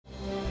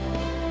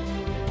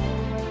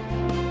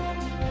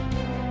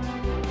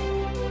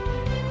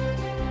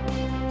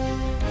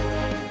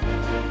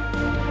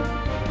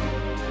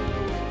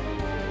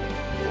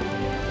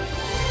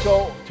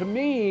to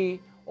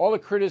me, all the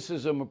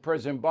criticism of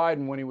President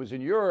Biden when he was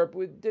in Europe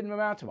didn't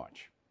amount to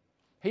much.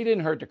 He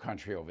didn't hurt the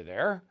country over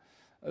there.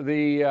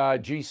 The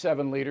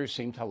G7 leaders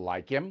seem to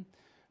like him.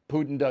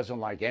 Putin doesn't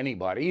like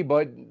anybody,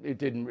 but it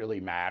didn't really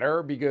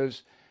matter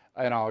because,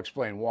 and I'll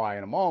explain why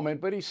in a moment,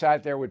 but he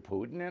sat there with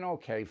Putin and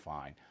okay,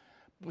 fine.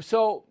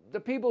 So the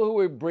people who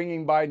were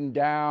bringing Biden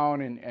down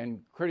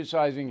and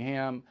criticizing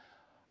him,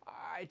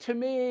 to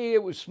me,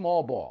 it was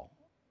small ball.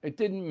 It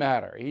didn't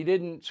matter. He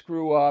didn't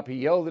screw up. He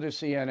yelled at a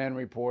CNN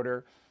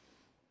reporter.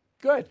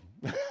 Good.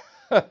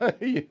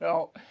 You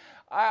know,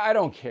 I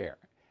don't care.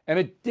 And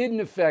it didn't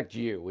affect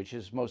you, which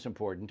is most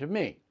important to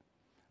me.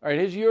 All right,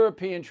 his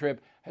European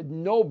trip had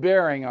no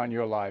bearing on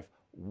your life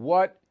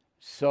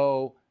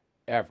whatsoever.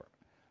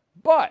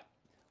 But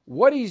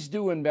what he's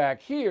doing back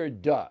here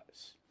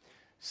does.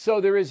 So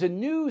there is a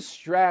new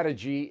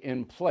strategy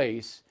in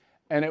place,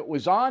 and it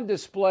was on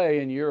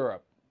display in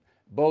Europe.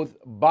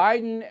 Both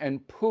Biden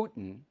and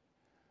Putin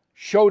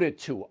showed it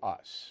to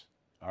us,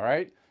 all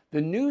right?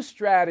 The new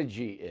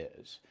strategy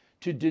is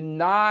to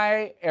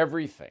deny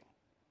everything.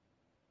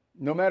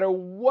 No matter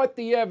what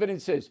the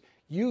evidence is,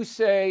 you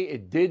say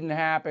it didn't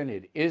happen,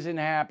 it isn't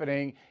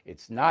happening,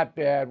 it's not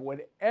bad,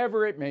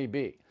 whatever it may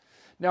be.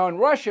 Now, in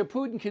Russia,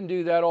 Putin can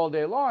do that all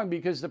day long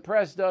because the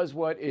press does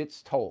what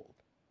it's told,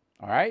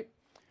 all right?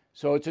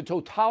 So it's a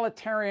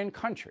totalitarian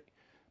country.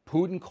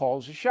 Putin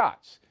calls the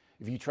shots.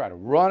 If you try to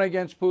run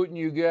against Putin,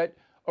 you get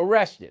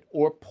arrested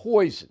or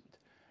poisoned.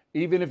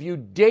 Even if you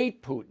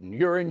date Putin,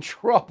 you're in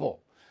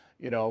trouble.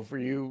 You know, for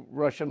you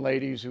Russian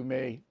ladies who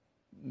may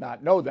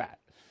not know that.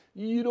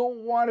 You don't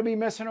want to be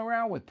messing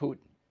around with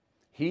Putin.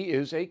 He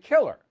is a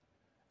killer.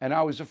 And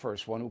I was the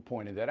first one who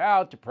pointed that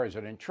out to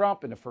President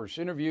Trump in the first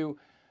interview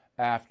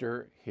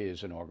after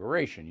his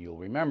inauguration. You'll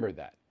remember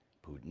that.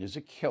 Putin is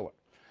a killer.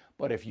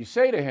 But if you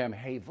say to him,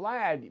 hey,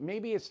 Vlad,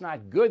 maybe it's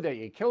not good that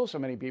you kill so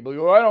many people, you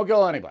go, I don't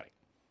kill anybody.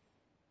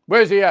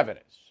 Where's the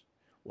evidence?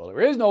 Well,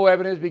 there is no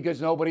evidence because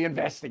nobody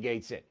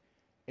investigates it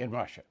in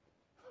Russia.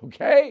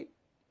 Okay?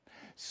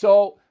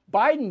 So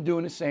Biden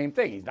doing the same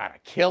thing. He's not a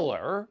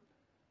killer.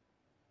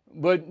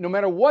 But no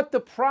matter what the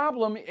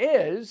problem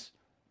is,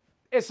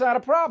 it's not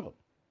a problem.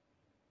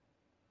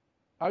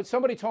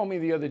 Somebody told me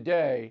the other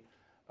day,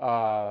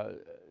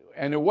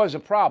 and there was a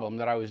problem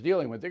that I was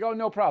dealing with. They go,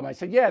 no problem. I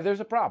said, yeah,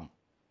 there's a problem.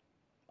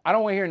 I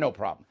don't want to hear no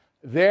problem.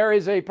 There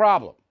is a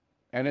problem,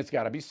 and it's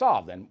got to be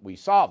solved, and we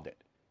solved it.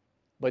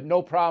 But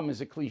no problem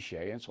is a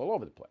cliche, and it's all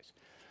over the place.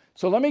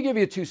 So let me give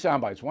you two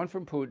sound bites, one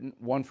from Putin,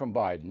 one from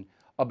Biden,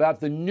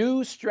 about the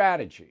new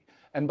strategy.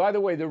 And by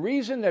the way, the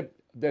reason that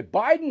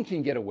Biden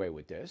can get away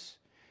with this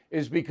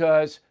is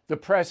because the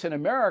press in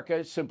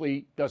America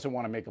simply doesn't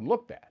want to make him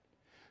look bad.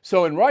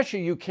 So in Russia,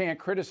 you can't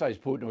criticize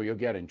Putin or you'll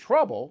get in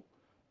trouble,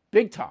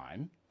 big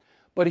time.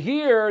 But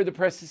here, the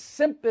press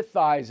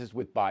sympathizes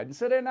with Biden,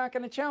 so they're not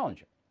going to challenge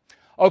him.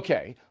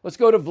 Okay, let's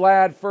go to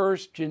Vlad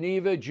first,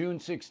 Geneva, June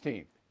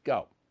 16th.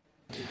 Go.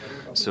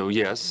 So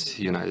yes,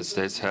 United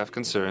States have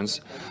concerns,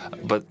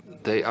 but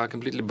they are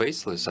completely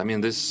baseless. I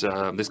mean, these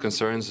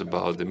concerns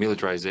about the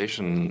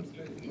militarization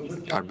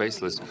are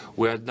baseless.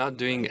 We are not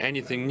doing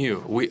anything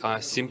new. We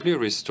are simply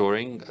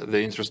restoring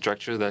the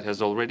infrastructure that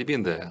has already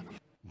been there.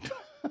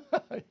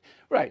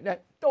 Right. Now,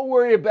 don't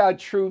worry about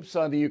troops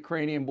on the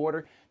Ukrainian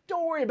border.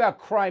 Don't worry about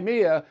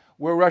Crimea,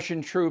 where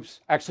Russian troops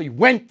actually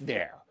went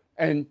there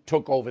and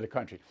took over the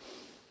country.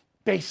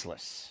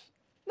 Baseless.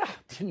 No,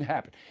 it didn't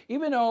happen.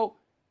 Even though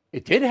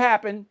it did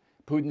happen,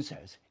 Putin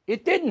says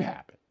it didn't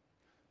happen.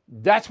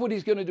 That's what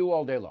he's going to do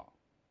all day long.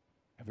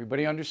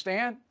 Everybody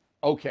understand?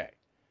 Okay.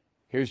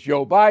 Here's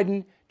Joe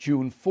Biden,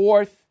 June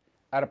 4th,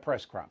 at a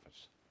press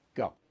conference.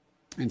 Go.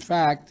 In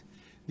fact,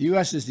 the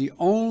U.S. is the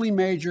only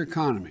major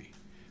economy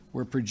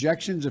where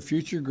projections of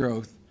future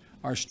growth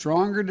are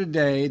stronger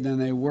today than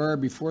they were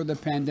before the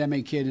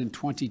pandemic hit in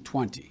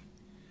 2020.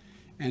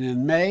 And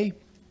in May,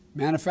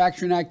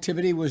 manufacturing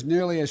activity was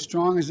nearly as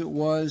strong as it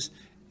was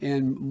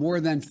in more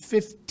than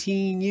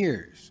 15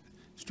 years.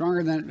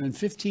 Stronger than in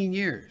 15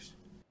 years.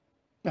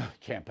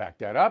 Can't back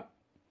that up.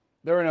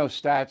 There are no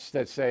stats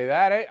that say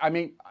that. I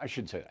mean, I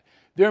should say that.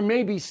 There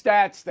may be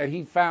stats that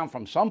he found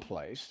from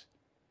someplace,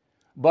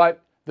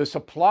 but the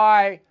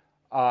supply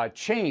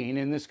chain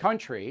in this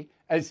country,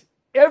 as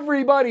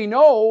everybody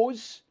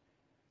knows,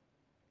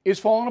 is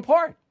falling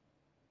apart.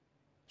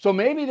 So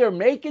maybe they're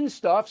making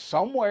stuff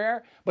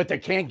somewhere, but they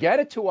can't get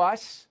it to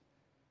us.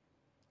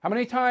 How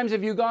many times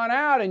have you gone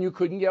out and you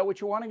couldn't get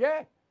what you want to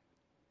get?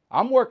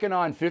 I'm working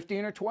on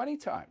 15 or 20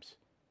 times.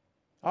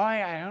 I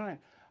don't know.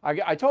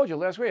 I told you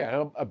last week, I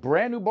had a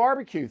brand new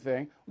barbecue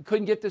thing. We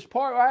couldn't get this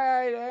part.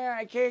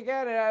 I can't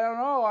get it. I don't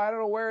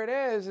know where it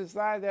is. It's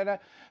not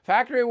that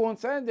factory won't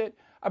send it.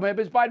 I mean,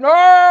 it's by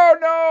no.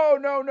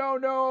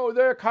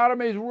 Their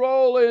economy is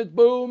rolling. It's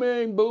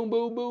booming. Boom,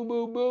 boom, boom,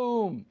 boom,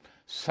 boom.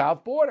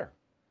 South border,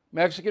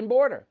 Mexican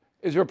border.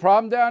 Is there a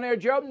problem down there,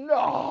 Joe?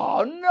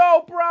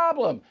 No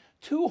problem.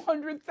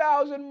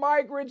 200,000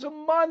 migrants a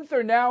month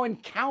are now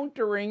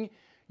encountering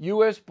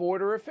U.S.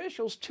 border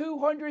officials.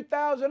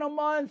 200,000 a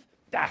month.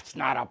 That's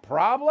not a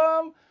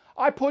problem.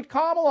 I put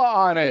Kamala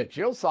on it.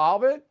 She'll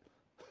solve it.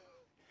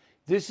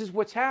 This is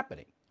what's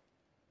happening.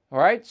 All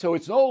right? So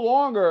it's no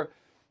longer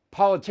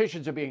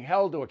politicians are being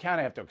held to account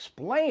and have to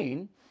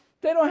explain.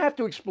 They don't have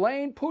to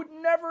explain.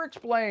 Putin never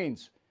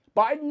explains.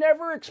 Biden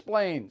never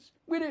explains.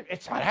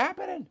 It's not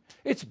happening.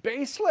 It's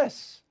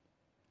baseless.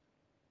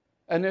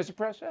 And there's a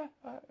press,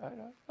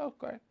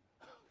 okay.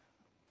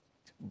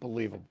 It's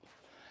unbelievable.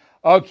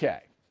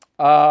 Okay.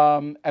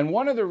 And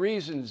one of the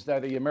reasons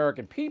that the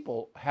American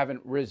people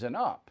haven't risen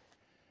up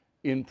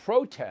in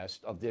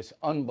protest of this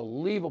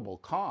unbelievable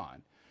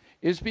con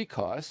is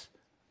because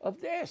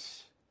of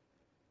this.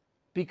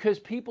 Because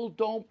people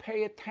don't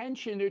pay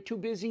attention. They're too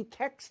busy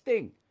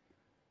texting.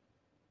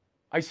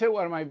 I said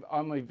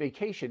on my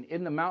vacation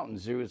in the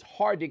mountains, it was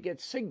hard to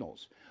get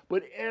signals.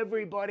 But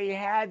everybody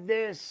had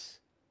this.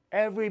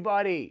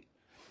 Everybody.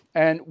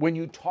 And when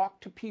you talk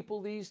to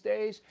people these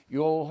days,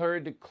 you all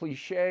heard the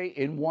cliche,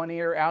 in one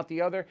ear, out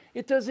the other.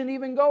 It doesn't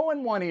even go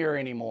in one ear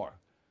anymore.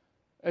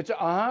 It's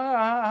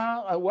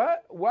what?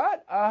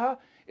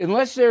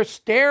 Unless they're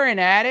staring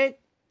at it,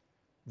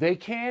 they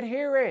can't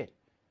hear it.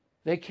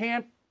 They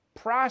can't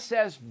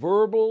process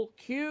verbal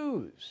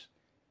cues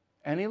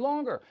any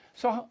longer.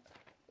 So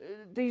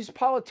these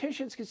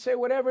politicians can say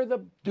whatever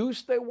the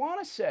deuce they want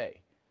to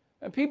say,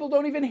 and people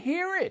don't even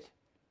hear it.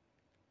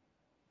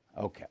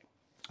 Okay.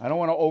 I don't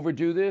want to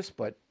overdo this,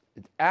 but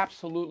it's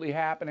absolutely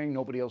happening.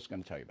 Nobody else is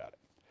going to tell you about it.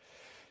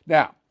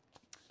 Now,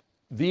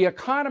 the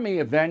economy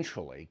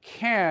eventually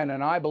can,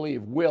 and I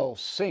believe will,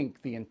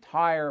 sink the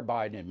entire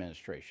Biden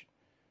administration.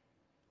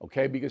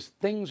 Okay, because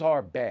things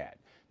are bad.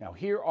 Now,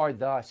 here are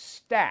the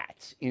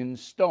stats in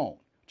stone,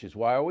 which is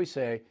why I always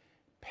say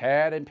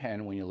pad and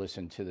pen when you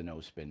listen to the No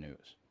Spin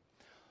News.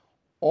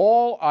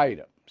 All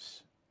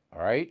items,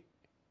 all right,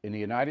 in the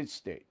United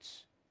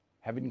States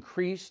have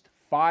increased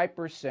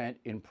 5%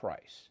 in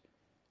price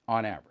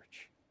on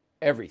average.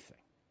 Everything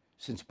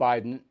since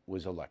Biden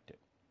was elected.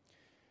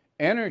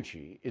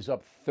 Energy is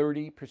up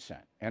 30%.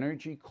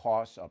 Energy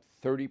costs up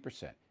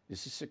 30%.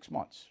 This is 6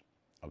 months,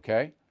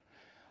 okay?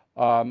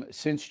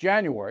 Since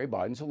January,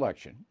 Biden's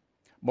election,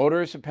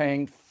 motorists are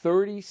paying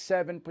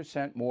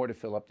 37% more to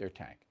fill up their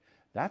tank.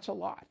 That's a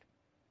lot.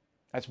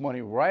 That's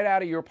money right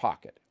out of your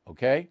pocket,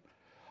 okay?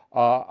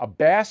 A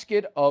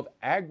basket of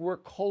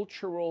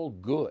agricultural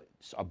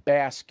goods, a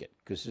basket,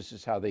 because this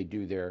is how they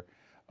do their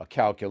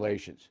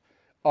calculations,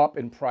 up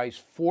in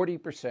price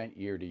 40%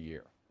 year to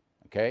year,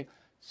 okay?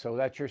 So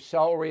that's your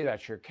celery,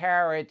 that's your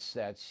carrots,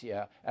 that's,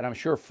 yeah, and I'm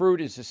sure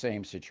fruit is the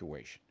same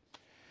situation.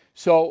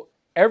 So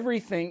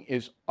everything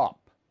is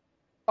up,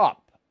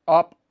 up,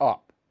 up,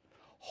 up.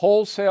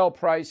 Wholesale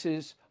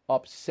prices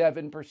up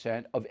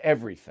 7% of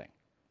everything,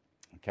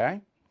 okay?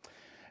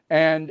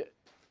 And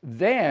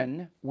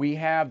then we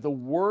have the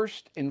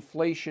worst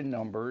inflation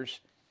numbers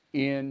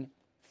in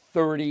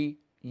 30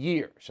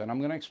 years. And I'm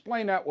going to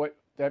explain what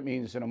that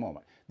means in a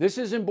moment. This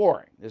isn't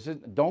boring.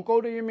 Don't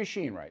go to your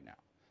machine right now.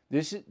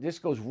 This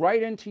goes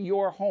right into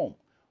your home,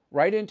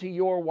 right into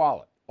your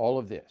wallet, all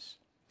of this.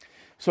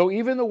 So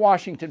even the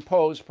Washington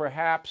Post,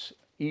 perhaps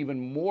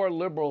even more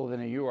liberal than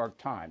the New York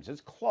Times,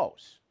 it's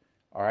close,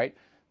 all right?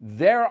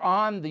 They're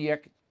on the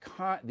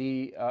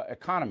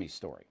economy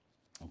story,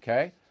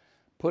 okay?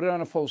 Put it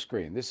on a full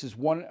screen. This is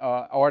one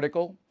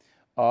article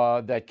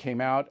that came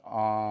out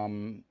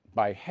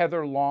by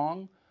Heather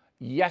Long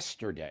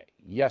yesterday.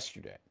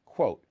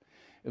 Quote,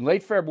 in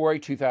late February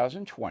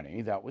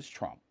 2020, that was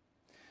Trump,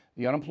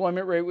 the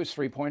unemployment rate was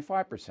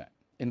 3.5%.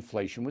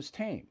 Inflation was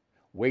tame.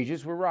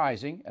 Wages were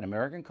rising, and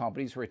American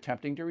companies were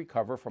attempting to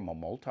recover from a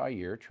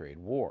multi-year trade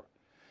war.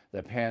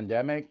 The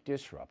pandemic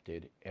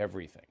disrupted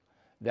everything.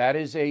 That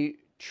is a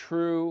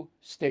true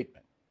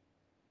statement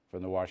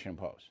from the Washington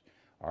Post.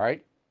 All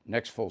right?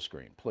 Next full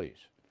screen,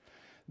 please.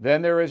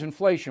 Then there is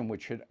inflation,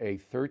 which hit a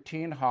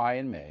 13 high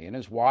in May and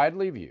is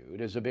widely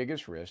viewed as the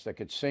biggest risk that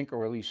could sink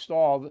or at least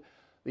stall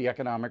the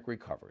economic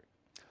recovery.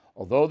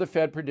 Although the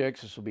Fed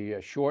predicts this will be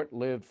a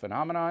short-lived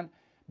phenomenon,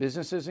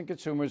 businesses and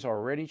consumers are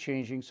already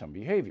changing some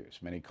behaviors.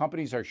 Many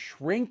companies are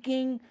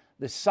shrinking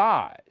the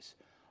size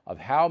of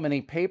how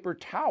many paper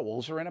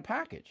towels are in a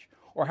package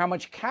or how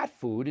much cat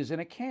food is in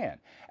a can,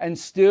 and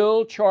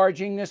still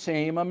charging the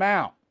same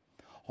amount.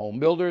 Home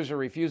builders are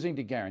refusing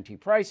to guarantee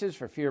prices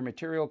for fear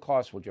material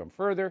costs will jump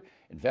further.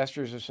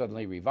 Investors are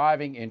suddenly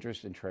reviving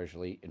interest in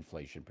Treasury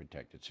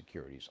inflation-protected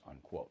securities,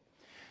 unquote.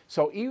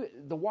 So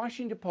the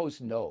Washington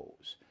Post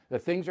knows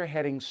that things are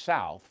heading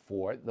south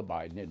for the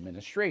Biden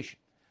administration,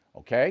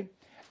 okay?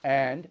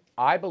 And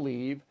I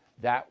believe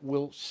that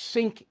will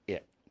sink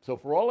it. So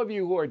for all of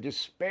you who are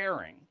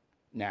despairing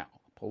now,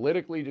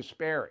 politically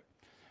despairing,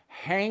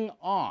 hang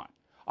on.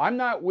 I'm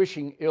not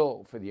wishing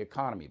ill for the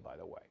economy, by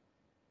the way.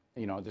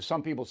 You know, there's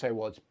some people say,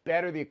 well, it's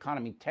better the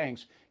economy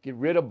tanks, get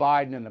rid of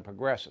Biden and the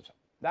progressives.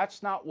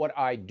 That's not what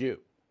I do,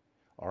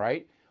 all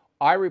right?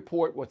 I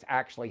report what's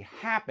actually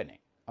happening.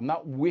 I'm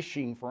not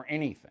wishing for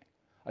anything.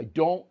 I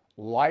don't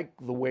like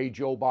the way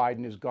Joe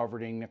Biden is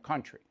governing the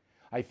country.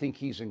 I think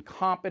he's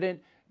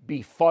incompetent,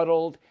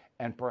 befuddled,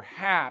 and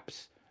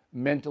perhaps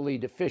mentally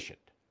deficient.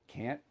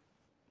 Can't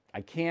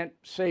I can't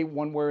say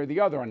one way or the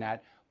other on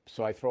that,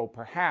 so I throw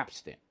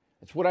perhaps in.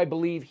 That's what I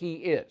believe he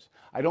is.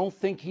 I don't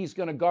think he's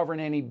going to govern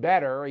any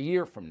better a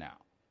year from now.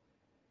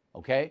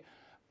 Okay?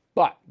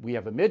 But we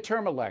have a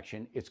midterm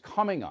election. It's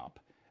coming up.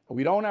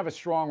 We don't have a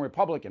strong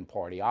Republican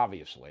Party,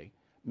 obviously.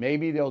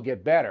 Maybe they'll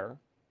get better,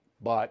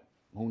 but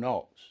who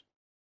knows?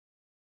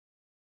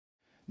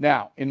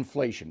 Now,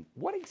 inflation.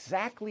 What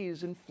exactly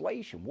is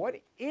inflation? What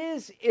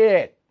is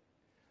it?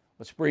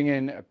 Let's bring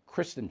in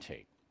Kristen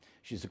Tate.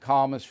 She's a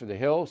columnist for The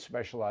Hill,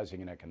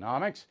 specializing in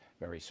economics.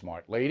 Very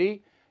smart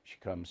lady. She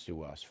comes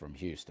to us from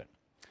Houston.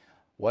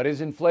 What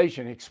is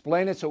inflation?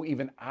 Explain it so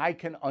even I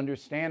can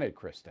understand it,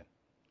 Kristen.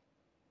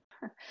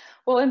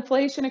 Well,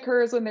 inflation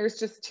occurs when there's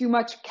just too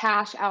much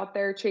cash out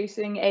there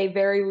chasing a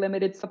very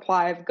limited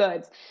supply of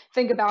goods.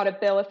 Think about it,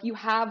 Bill. If you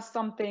have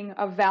something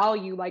of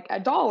value like a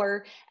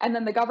dollar, and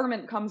then the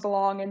government comes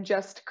along and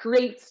just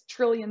creates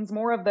trillions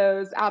more of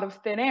those out of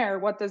thin air,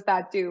 what does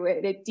that do?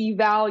 It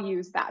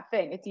devalues that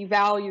thing. It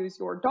devalues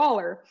your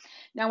dollar.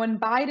 Now, when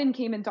Biden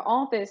came into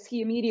office,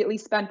 he immediately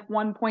spent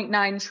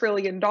 $1.9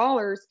 trillion.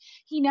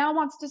 He now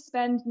wants to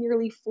spend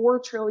nearly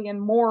 $4 trillion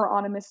more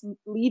on a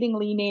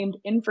misleadingly named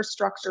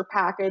infrastructure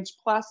package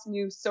plus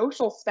new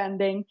social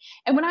spending.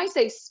 And when I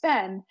say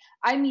spend,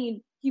 I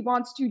mean he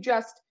wants to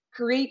just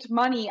create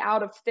money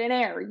out of thin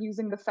air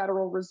using the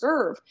Federal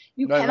Reserve.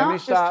 You No,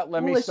 cannot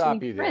let me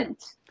stop you there.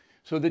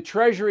 So the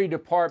Treasury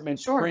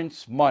Department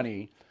prints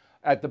money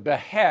at the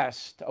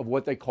behest of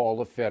what they call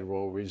the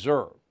Federal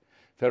Reserve.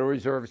 Federal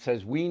Reserve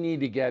says we need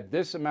to get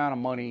this amount of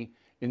money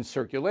in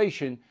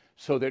circulation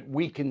so that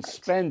we can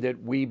spend it,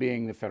 we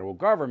being the federal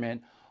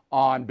government,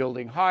 on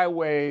building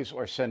highways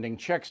or sending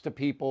checks to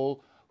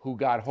people who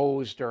got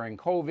hosed during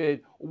COVID,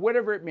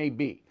 whatever it may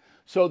be.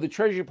 So the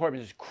Treasury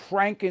Department is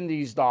cranking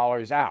these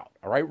dollars out,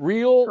 all right?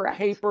 Real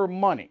paper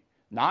money,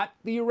 not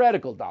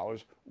theoretical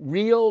dollars,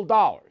 real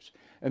dollars.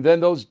 And then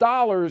those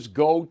dollars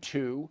go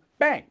to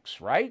banks,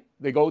 right?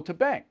 They go to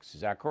banks.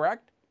 Is that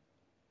correct?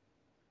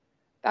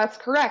 That's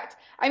correct.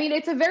 I mean,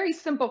 it's a very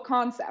simple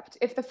concept.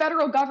 If the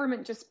federal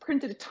government just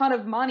printed a ton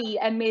of money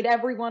and made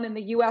everyone in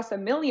the US a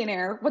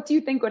millionaire, what do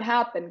you think would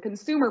happen?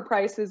 Consumer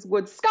prices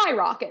would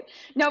skyrocket.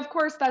 Now, of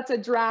course, that's a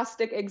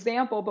drastic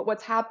example, but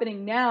what's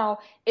happening now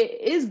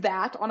is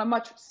that on a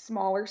much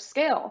smaller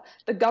scale.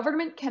 The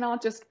government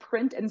cannot just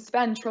print and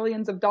spend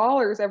trillions of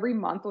dollars every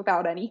month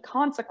without any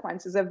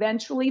consequences.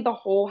 Eventually, the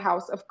whole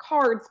house of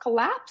cards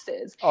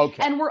collapses.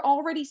 Okay. And we're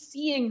already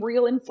seeing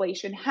real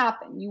inflation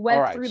happen. You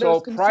went through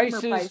those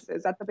consumer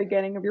prices at the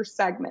beginning of your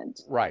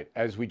segment. Right.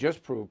 As we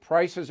just proved,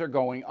 prices are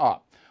going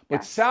up,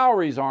 but Yes.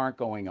 salaries aren't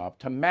going up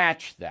to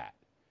match that.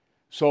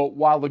 So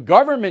while the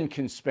government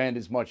can spend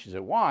as much as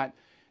it wants,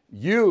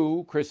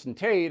 you, Kristen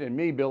Tate, and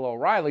me, Bill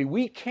O'Reilly,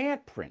 we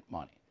can't print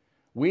money.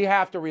 We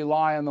have to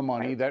rely on the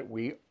money that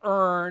we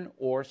earn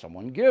or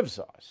someone gives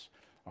us.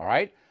 All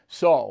right?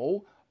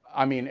 So,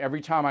 I mean,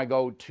 every time I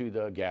go to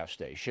the gas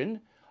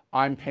station,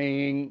 I'm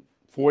paying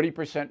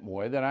 40%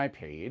 more than I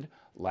paid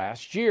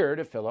last year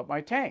to fill up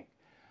my tank.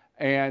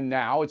 And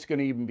now it's going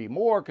to even be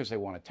more because they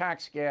want to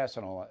tax gas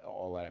and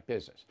all that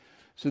business.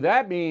 So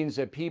that means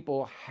that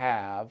people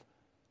have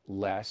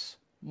less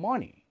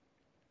money,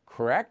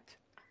 correct?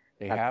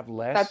 They have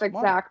less That's money.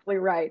 exactly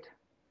right.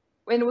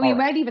 And we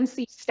might even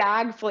see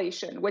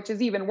stagflation, which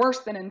is even worse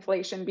than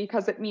inflation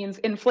because it means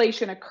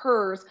inflation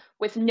occurs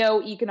with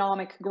no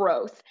economic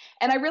growth.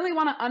 And I really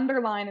want to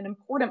underline an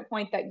important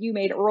point that you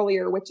made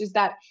earlier, which is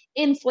that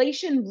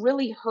inflation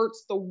really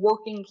hurts the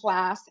working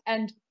class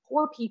and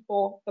poor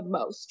people the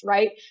most,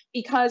 right?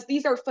 Because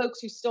these are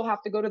folks who still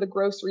have to go to the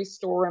grocery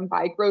store and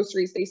buy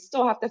groceries. They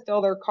still have to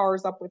fill their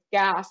cars up with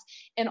gas.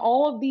 And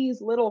all of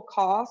these little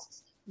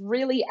costs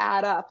really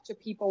add up to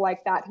people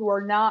like that who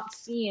are not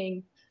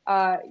seeing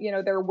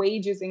their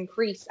wages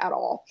increase at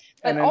all.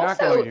 But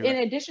also, in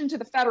addition to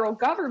the federal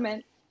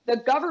government, the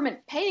government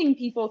paying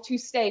people to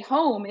stay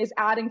home is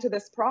adding to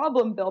this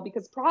problem, Bill,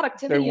 because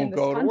productivity in this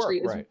country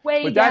is way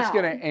down. But that's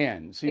going to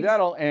end. See,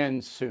 that'll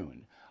end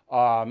soon.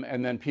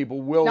 And then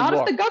people will not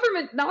if the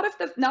government, not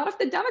if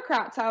the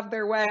Democrats have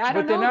their way. I don't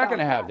know. But they're not going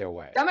to have their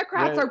way.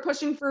 Democrats are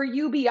pushing for a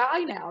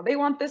UBI now. They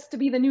want this to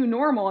be the new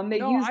normal, and they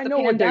use the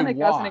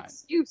pandemic as an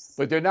excuse.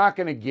 But they're not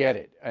going to get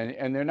it,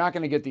 and they're not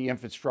going to get the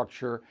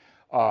infrastructure.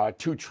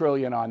 $2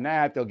 trillion on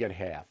that, they'll get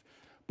half.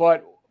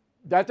 But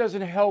that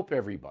doesn't help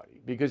everybody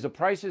because the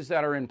prices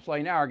that are in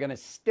play now are going to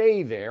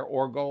stay there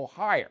or go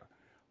higher.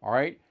 All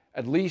right,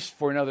 at least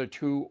for another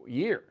 2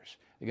 years,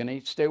 they're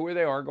going to stay where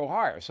they are, or go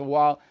higher. So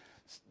while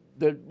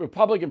the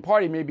Republican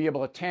Party may be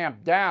able to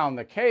tamp down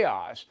the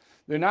chaos,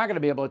 they're not going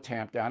to be able to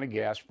tamp down the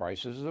gas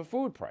prices or the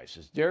food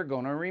prices. They're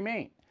going to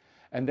remain.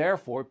 And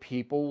therefore,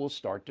 people will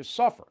start to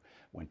suffer.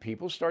 When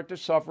people start to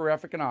suffer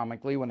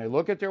economically, when they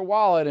look at their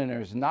wallet and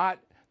there's not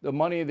the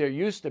money there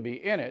used to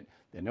be in it,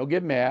 then they'll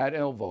get mad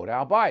and they'll vote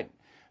out Biden.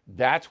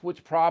 That's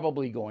what's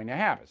probably going to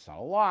happen. It's not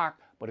a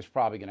lock, but it's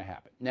probably going to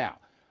happen. Now,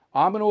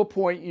 I'm going to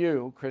appoint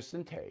you,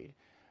 Kristen Tate,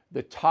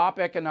 the top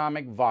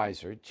economic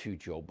advisor to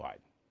Joe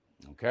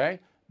Biden,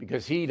 okay?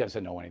 Because he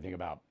doesn't know anything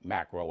about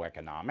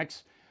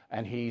macroeconomics,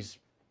 and he's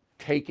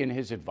taken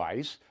his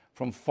advice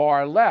from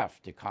far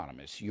left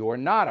economists. You're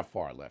not a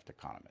far left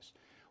economist.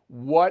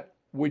 What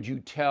would you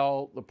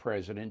tell the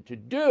president to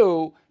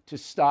do to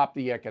stop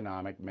the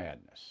economic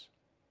madness?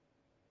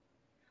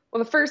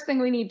 Well, the first thing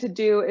we need to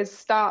do is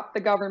stop the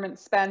government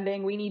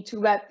spending. We need to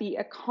let the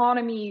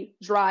economy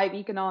drive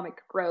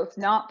economic growth,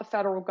 not the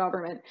federal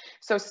government.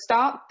 So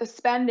stop the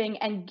spending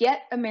and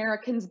get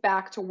Americans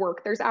back to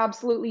work. There's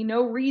absolutely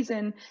no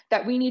reason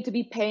that we need to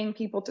be paying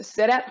people to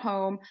sit at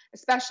home,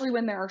 especially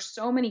when there are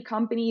so many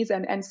companies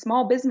and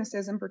small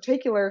businesses in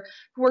particular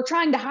who are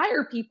trying to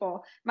hire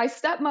people. My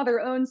stepmother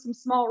owns some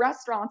small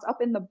restaurants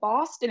up in the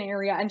Boston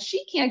area, and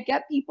she can't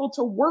get people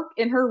to work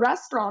in her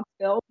restaurant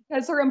still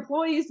because her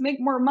employees make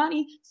more money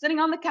sitting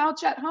on the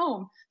couch at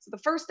home. So the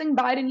first thing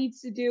Biden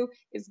needs to do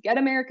is get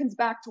Americans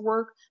back to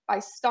work by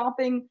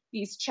stopping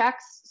these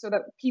checks so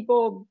that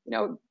people,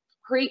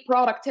 create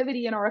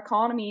productivity in our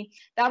economy.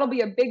 That'll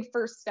be a big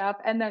first step.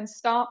 And then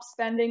stop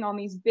spending on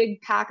these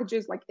big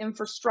packages like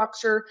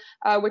infrastructure,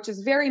 which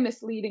is very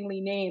misleadingly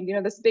named.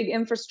 This big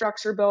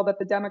infrastructure bill that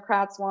the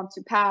Democrats want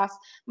to pass,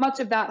 much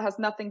of that has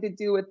nothing to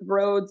do with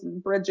roads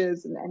and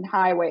bridges and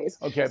highways.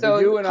 Okay, so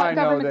but you and I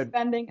know that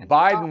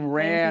Biden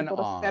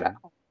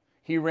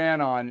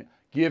ran on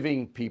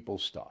giving people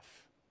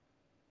stuff.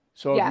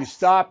 So yes. If you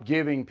stop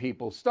giving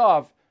people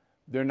stuff,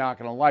 they're not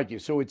going to like you.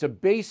 So it's a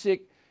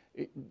basic,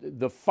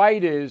 the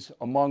fight is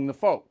among the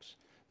folks.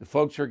 The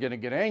folks are going to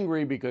get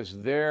angry because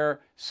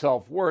their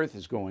self-worth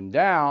is going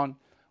down,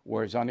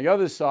 whereas on the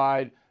other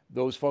side,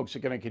 those folks are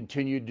going to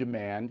continue to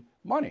demand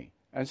money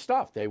and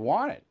stuff. They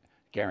want it,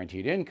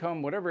 guaranteed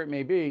income, whatever it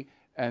may be,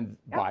 and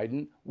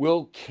Biden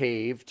will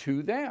cave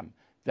to them.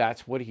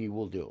 That's what he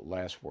will do.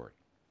 Last word.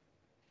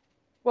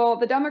 Well,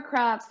 the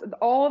Democrats,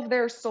 all of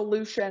their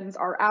solutions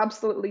are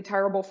absolutely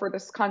terrible for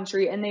this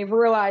country, and they've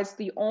realized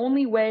the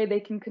only way they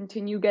can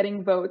continue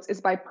getting votes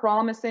is by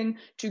promising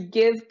to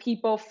give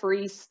people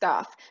free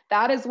stuff.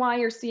 That is why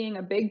you're seeing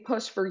a big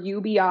push for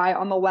UBI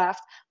on the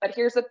left. But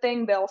here's the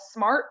thing, Bill,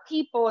 smart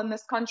people in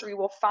this country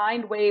will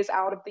find ways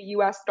out of the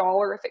US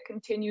dollar if it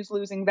continues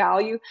losing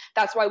value.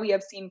 That's why we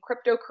have seen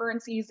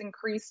cryptocurrencies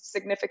increase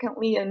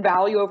significantly in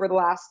value over the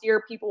last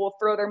year. People will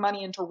throw their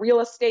money into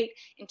real estate,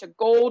 into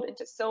gold,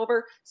 into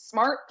silver.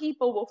 Smart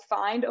people will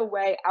find a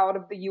way out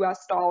of the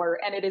US dollar,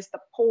 and it is the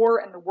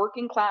poor and the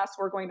working class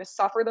who are going to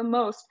suffer the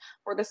most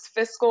for this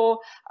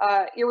fiscal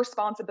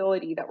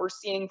irresponsibility that we're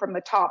seeing from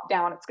the top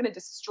down. It's going to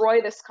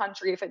destroy this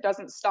country if it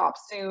doesn't stop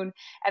soon,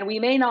 and we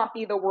may not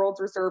be the world's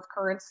reserve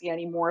currency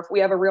anymore if we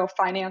have a real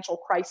financial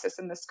crisis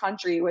in this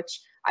country,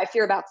 which I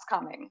fear that's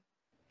coming.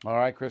 All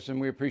right, Kristen,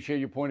 we appreciate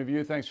your point of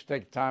view. Thanks for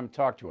taking time to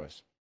talk to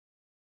us.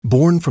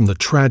 Born from the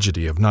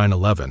tragedy of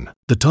 9/11,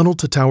 the Tunnel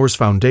to Towers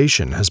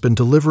Foundation has been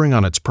delivering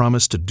on its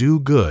promise to do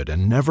good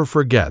and never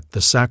forget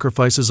the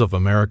sacrifices of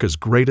America's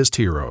greatest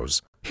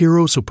heroes.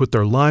 Heroes who put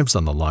their lives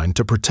on the line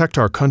to protect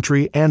our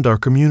country and our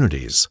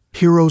communities.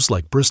 Heroes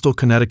like Bristol,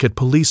 Connecticut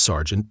Police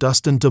Sergeant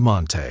Dustin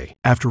DeMonte.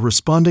 After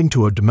responding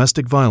to a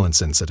domestic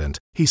violence incident,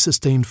 he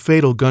sustained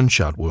fatal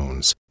gunshot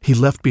wounds. He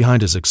left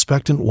behind his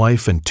expectant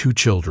wife and 2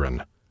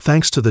 children.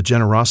 Thanks to the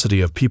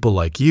generosity of people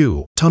like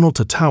you, Tunnel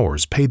to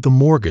Towers paid the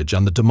mortgage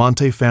on the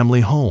DeMonte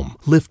family home,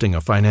 lifting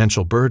a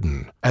financial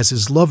burden. As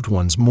his loved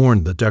ones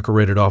mourned the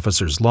decorated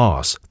officer's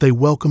loss, they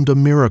welcomed a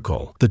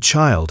miracle, the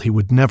child he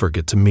would never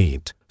get to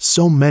meet.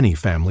 So many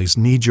families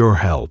need your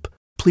help.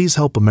 Please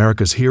help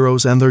America's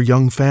heroes and their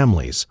young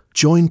families.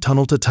 Join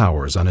Tunnel to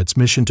Towers on its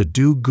mission to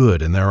do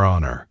good in their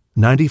honor.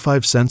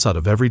 95 cents out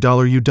of every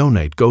dollar you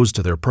donate goes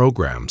to their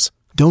programs.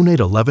 Donate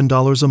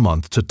 $11 a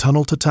month to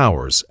Tunnel to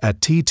Towers at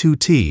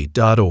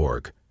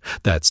T2T.org.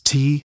 That's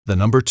T2T.org.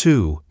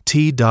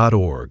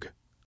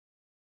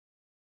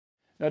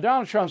 Now,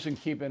 Donald Trump's been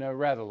keeping a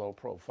rather low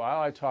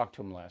profile. I talked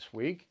to him last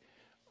week.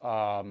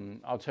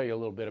 I'll tell you a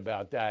little bit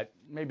about that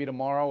maybe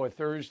tomorrow or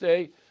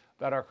Thursday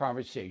about our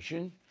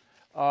conversation.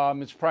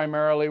 It's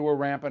primarily we're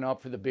ramping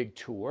up for the big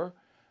tour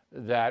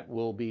that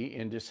will be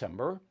in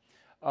December.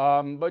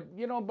 But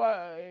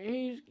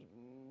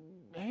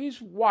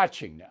he's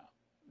watching now.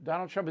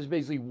 Donald Trump is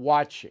basically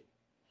watching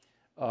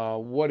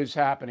what is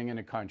happening in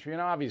the country. And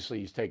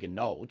obviously he's taking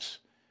notes.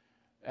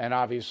 And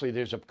obviously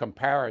there's a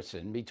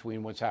comparison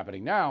between what's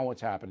happening now and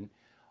what's happened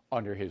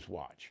under his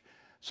watch.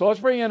 So let's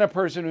bring in a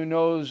person who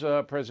knows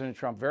President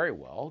Trump very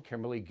well.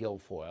 Kimberly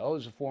Guilfoyle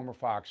is a former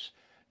Fox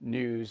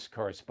News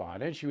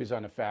correspondent. She was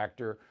on The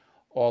Factor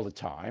all the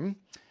time.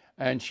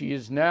 And she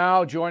is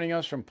now joining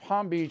us from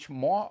Palm Beach,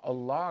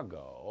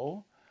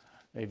 Mar-a-Lago,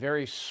 a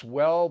very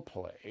swell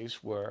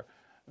place where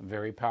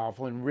very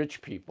powerful and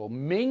rich people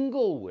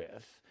mingle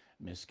with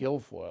Miss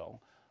Guilfoyle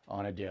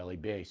on a daily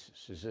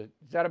basis. Is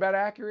that about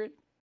accurate?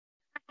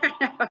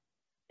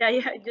 Yeah,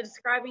 you're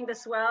describing the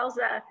swells.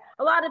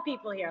 A lot of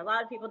people here, a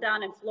lot of people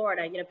down in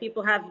Florida.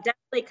 People have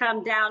definitely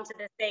come down to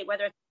the state,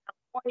 whether it's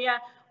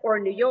California or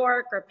New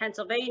York or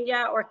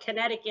Pennsylvania or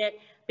Connecticut,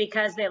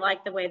 because they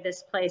like the way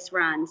this place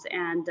runs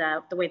and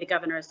the way the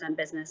governor has done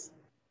business.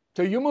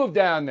 So you moved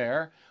down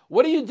there.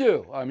 What do you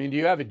do? I mean, do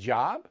you have a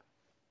job?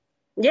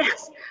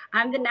 Yes,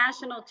 I'm the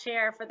national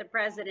chair for the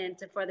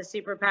president for the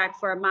Super PAC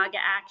for MAGA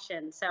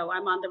Action. So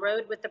I'm on the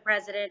road with the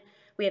president.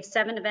 We have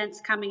 7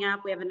 events coming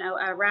up. We have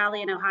a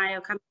rally in Ohio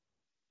coming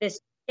this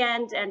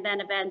weekend, and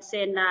then events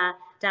in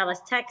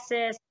Dallas,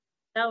 Texas,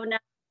 Arizona,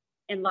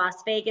 in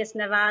Las Vegas,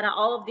 Nevada,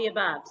 all of the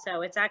above.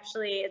 So it's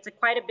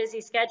quite a busy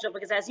schedule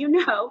because, as you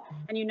know,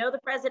 and you know the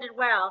president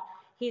well,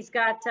 he's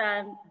got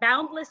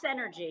boundless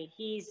energy.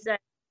 He's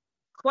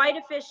quite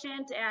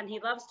efficient, and he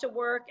loves to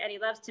work, and he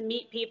loves to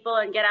meet people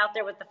and get out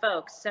there with the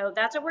folks. So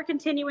that's what we're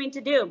continuing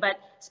to do. But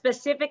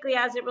specifically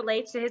as it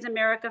relates to his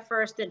America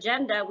First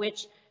agenda,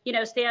 which,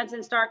 stands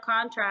in stark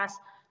contrast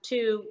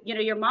to,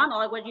 your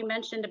monologue, what you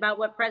mentioned about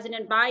what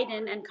President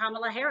Biden and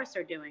Kamala Harris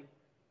are doing.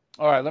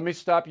 All right, let me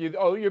stop you.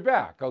 Oh, you're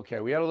back. Okay,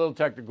 we had a little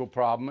technical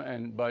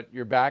problem, but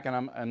you're back,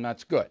 and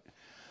that's good.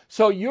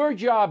 So your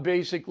job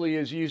basically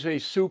is you say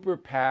Super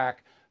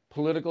PAC,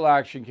 Political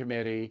Action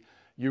Committee.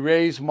 You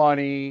raise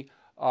money.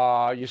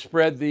 You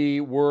spread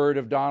the word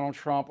of Donald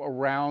Trump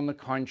around the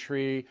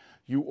country.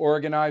 You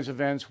organize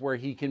events where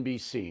he can be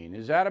seen.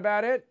 Is that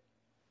about it?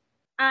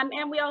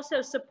 And we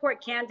also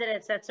support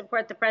candidates that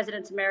support the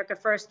president's America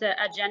First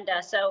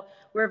agenda. So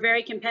we're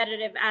very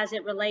competitive as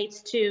it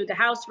relates to the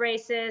House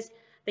races,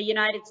 the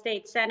United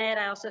States Senate.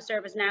 I also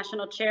serve as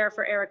national chair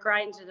for Eric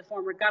Greitens, who's the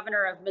former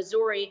governor of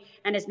Missouri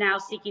and is now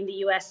seeking the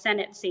U.S.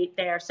 Senate seat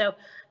there. So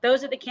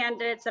those are the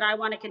candidates that I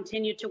want to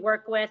continue to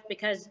work with,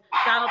 because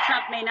Donald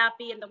Trump may not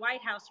be in the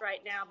White House right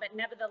now, but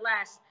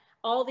nevertheless,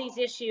 all these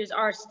issues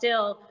are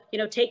still,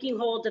 taking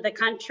hold of the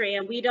country,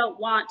 and we don't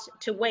want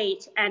to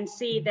wait and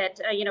see that,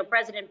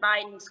 President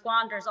Biden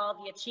squanders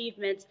all the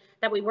achievements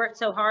that we worked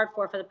so hard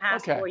for the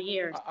past 4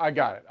 years. I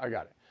got it.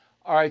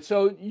 All right,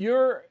 so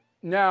you're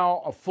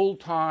now a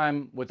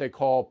full-time, what they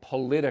call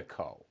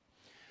Politico.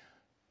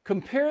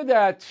 Compare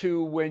that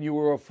to when you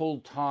were a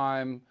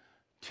full-time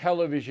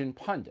television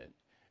pundit.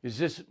 Is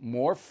this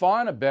more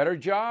fun, a better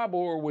job,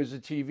 or was the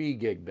TV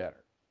gig better?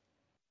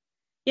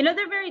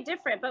 They're very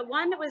different, but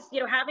one was,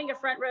 having a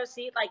front row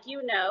seat, like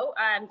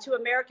to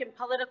American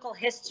political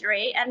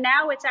history. And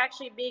now it's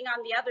actually being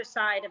on the other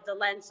side of the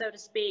lens, so to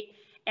speak,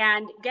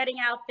 and getting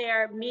out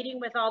there, meeting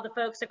with all the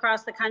folks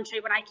across the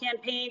country. When I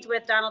campaigned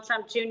with Donald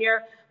Trump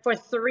Jr. for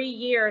 3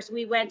 years,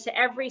 we went to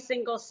every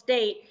single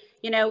state,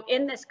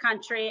 in this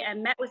country,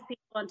 and met with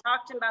people and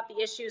talked to them about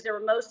the issues that were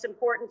most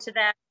important to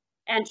them,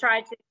 and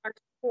tried to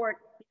support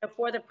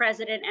for the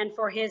president and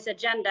for his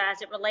agenda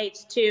as it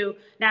relates to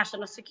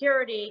national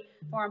security,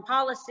 foreign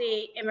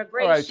policy,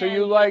 immigration. All right, so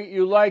you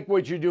like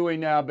what you're doing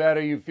now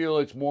better. You feel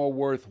it's more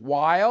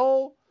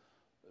worthwhile.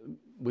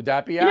 Would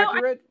that be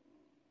accurate?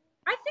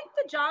 I think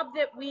the job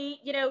that we,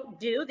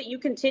 do, that you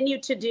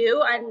continue to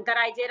do, and that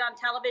I did on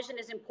television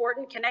is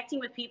important, connecting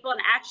with people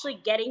and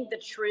actually getting the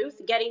truth,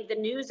 getting the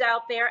news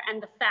out there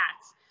and the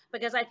facts.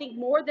 Because I think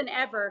more than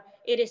ever,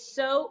 it is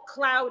so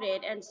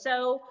clouded and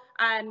so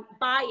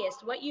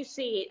biased, what you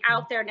see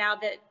out there now,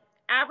 that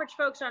average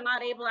folks are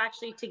not able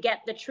actually to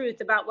get the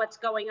truth about what's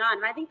going on.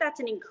 And I think that's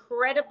an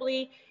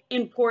incredibly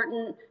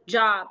important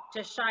job,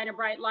 to shine a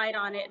bright light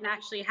on it and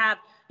actually have,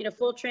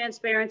 full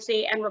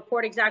transparency and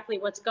report exactly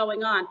what's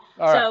going on.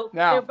 All so right.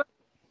 Now, they're both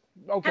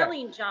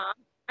compelling jobs.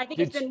 I think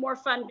it's been more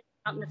fun being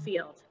out in the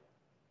field.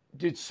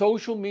 Did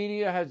social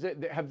media,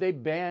 have they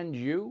banned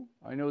you?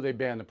 I know they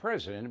banned the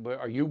president, but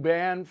are you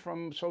banned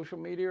from social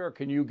media, or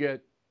can you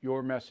get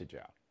your message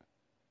out?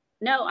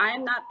 No, I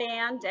am not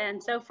banned,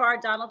 and so far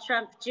Donald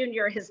Trump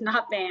Jr. is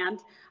not banned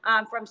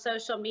from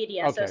social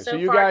media. Okay, so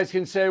you guys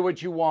can say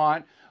what you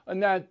want,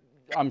 and that,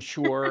 I'm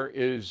sure,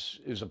 is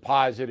a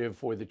positive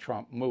for the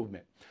Trump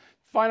movement.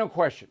 Final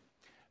question.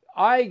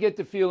 I get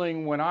the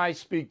feeling when I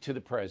speak to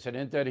the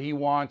president that he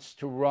wants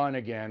to run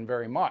again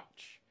very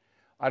much.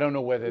 I don't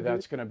know whether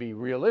that's going to be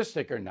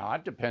realistic or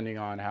not, depending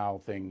on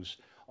how things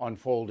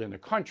unfold in the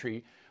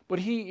country, but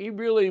he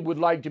really would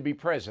like to be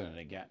president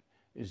again.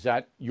 Is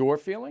that your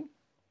feeling?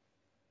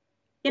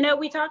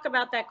 We talk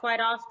about that quite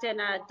often,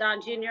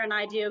 Don Jr. and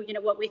I do,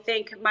 what we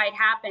think might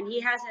happen. He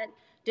hasn't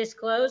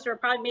disclosed or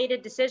probably made a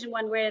decision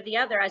one way or the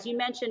other. As you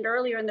mentioned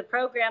earlier in the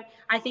program,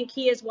 I think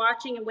he is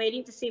watching and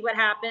waiting to see what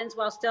happens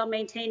while still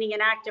maintaining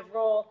an active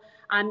role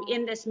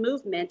in this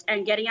movement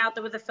and getting out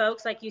there with the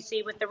folks, like you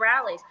see with the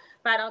rallies.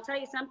 But I'll tell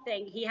you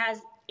something, he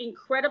has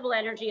incredible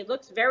energy. It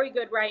looks very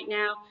good right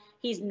now.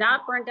 He's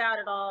not burned out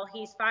at all.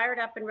 He's fired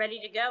up and ready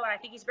to go. And I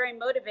think he's very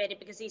motivated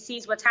because he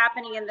sees what's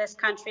happening in this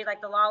country,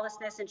 like the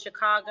lawlessness in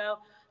Chicago,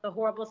 the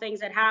horrible things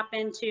that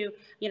happened to,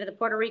 the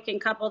Puerto Rican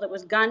couple that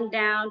was gunned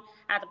down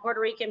at the Puerto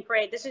Rican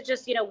parade. This is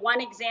just,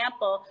 one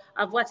example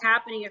of what's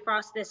happening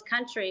across this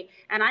country.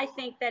 And I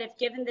think that if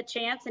given the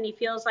chance and he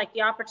feels like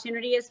the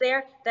opportunity is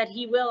there, that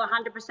he will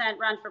 100%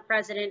 run for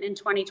president in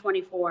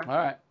 2024. All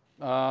right.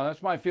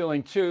 That's my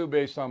feeling, too,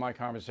 based on my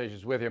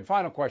conversations with him.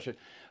 Final question.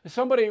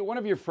 One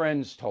of your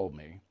friends told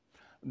me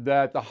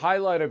that the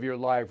highlight of your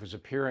life was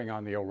appearing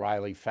on the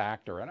O'Reilly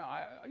Factor. And,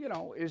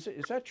 is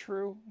that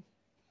true?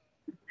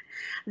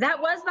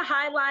 That was the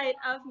highlight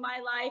of my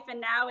life.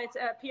 And now it's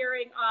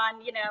appearing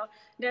on,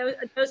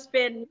 No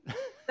Spin.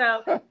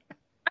 So,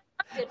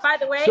 by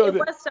the way, it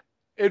was so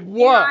It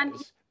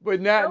was,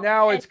 but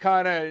now it's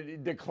kind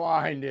of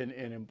declined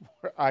in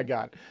I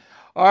got it.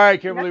 All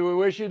right, Kimberly, we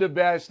wish you the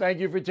best. Thank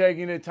you for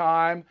taking the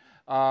time.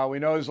 We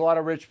know there's a lot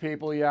of rich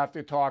people you have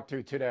to talk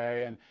to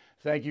today, and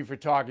thank you for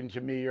talking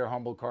to me, your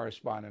humble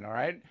correspondent, all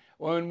right?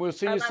 Well, and we'll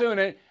see you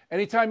soon.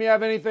 Anytime you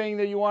have anything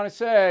that you want to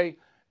say,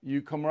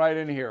 you come right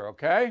in here,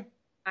 okay?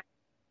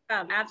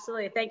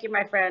 Absolutely. Thank you,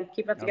 my friend.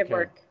 Keep up the good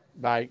work.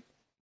 Bye.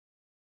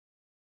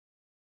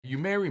 You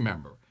may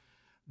remember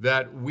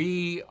that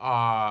we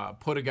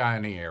put a guy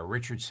in the air,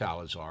 Richard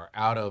Salazar,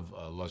 out of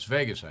Las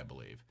Vegas, I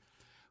believe,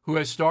 who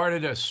has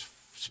started a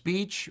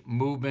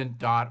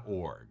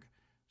speechmovement.org,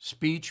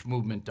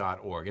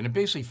 speechmovement.org, and it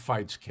basically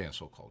fights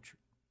cancel culture.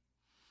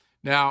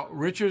 Now,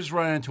 Richard's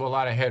run into a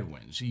lot of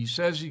headwinds. He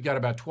says he's got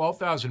about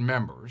 12,000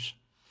 members,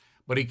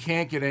 but he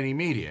can't get any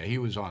media. He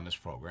was on this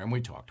program.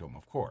 We talked to him,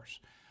 of course,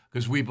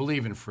 because we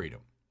believe in freedom,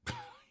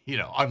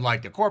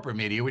 unlike the corporate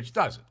media, which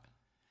doesn't.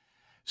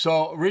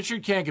 So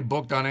Richard can't get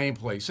booked on any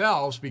place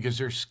else because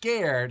they're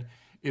scared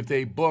if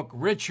they book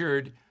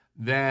Richard,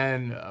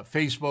 then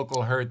Facebook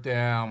will hurt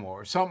them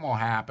or something will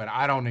happen.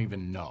 I don't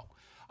even know.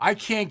 I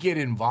can't get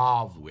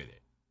involved with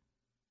it.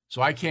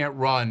 So I can't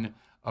run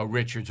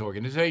Richard's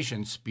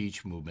organization,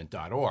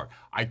 speechmovement.org.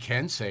 I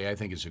can say I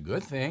think it's a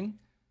good thing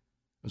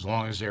as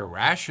long as they're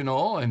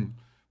rational and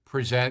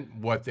present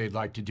what they'd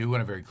like to do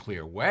in a very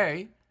clear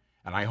way.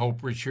 And I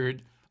hope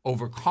Richard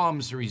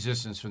overcomes the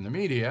resistance from the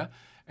media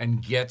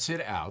and gets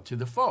it out to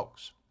the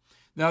folks.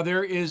 Now,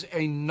 there is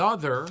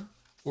another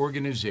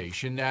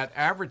organization that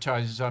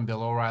advertises on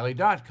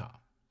BillO'Reilly.com,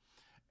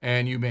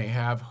 and you may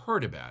have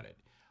heard about it.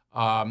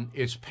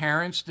 It's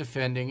Parents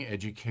Defending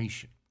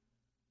Education.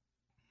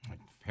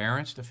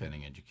 Parents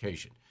Defending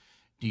Education.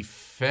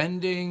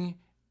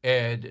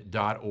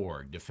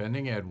 DefendingEd.org.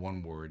 DefendingEd,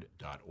 one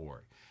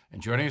word.org.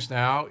 And joining us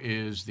now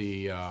is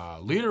the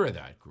leader of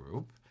that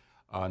group,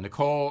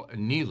 Nicole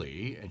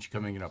Neely, and she's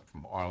coming up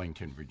from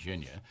Arlington,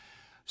 Virginia.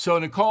 So,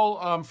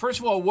 Nicole, first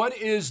of all, what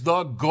is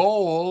the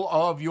goal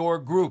of your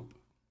group?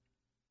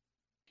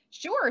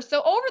 Sure.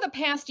 So over the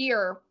past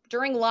year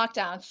during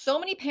lockdown, so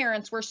many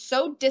parents were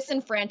so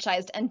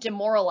disenfranchised and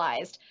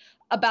demoralized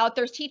about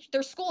their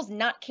schools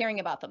not caring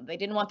about them. They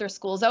didn't want their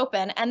schools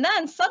open. And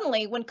then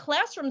suddenly, when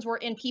classrooms were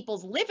in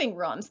people's living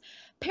rooms,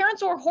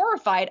 parents were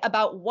horrified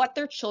about what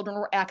their children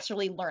were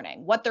actually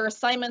learning, what their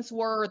assignments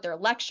were, their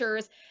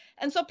lectures.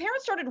 And so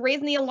parents started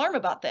raising the alarm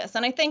about this.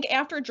 And I think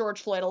after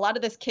George Floyd, a lot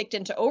of this kicked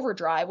into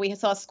overdrive. We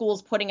saw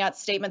schools putting out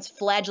statements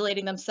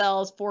flagellating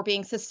themselves for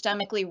being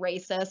systemically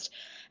racist.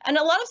 And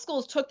a lot of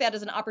schools took that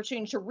as an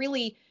opportunity to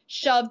really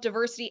shove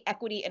diversity,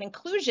 equity, and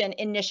inclusion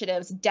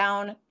initiatives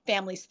down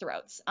families'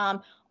 throats,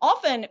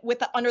 often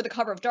under the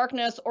cover of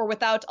darkness or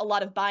without a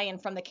lot of buy-in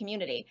from the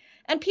community.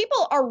 And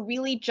people are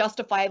really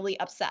justifiably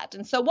upset.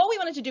 And so what we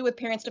wanted to do with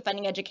Parents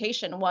Defending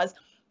Education was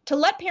to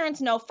let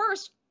parents know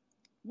first,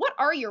 what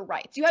are your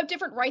rights? You have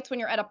different rights when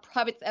you're at a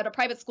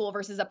private school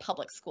versus a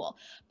public school.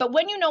 But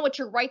when you know what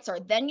your rights are,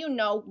 then you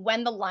know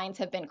when the lines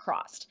have been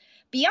crossed.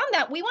 Beyond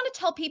that, we want to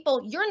tell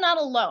people you're not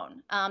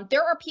alone.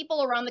 There are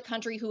people around the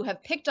country who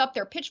have picked up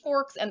their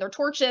pitchforks and their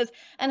torches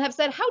and have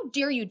said, how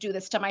dare you do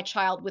this to my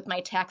child with my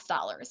tax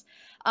dollars?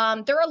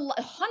 There are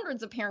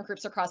hundreds of parent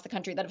groups across the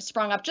country that have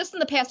sprung up just in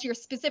the past year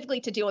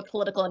specifically to deal with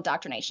political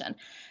indoctrination.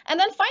 And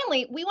then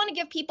finally, we want to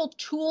give people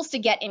tools to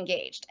get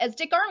engaged. As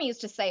Dick Armey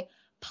used to say,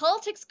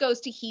 politics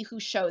goes to he who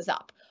shows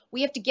up.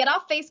 We have to get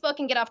off Facebook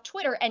and get off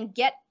Twitter and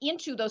get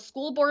into those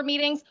school board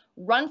meetings,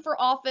 run for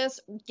office,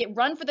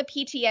 run for the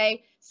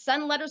PTA,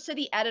 send letters to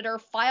the editor,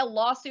 file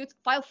lawsuits,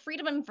 file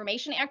Freedom of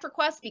Information Act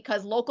requests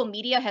because local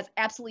media has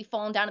absolutely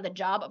fallen down to the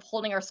job of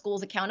holding our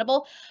schools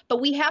accountable. But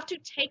we have to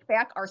take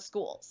back our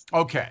schools.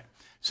 Okay.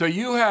 So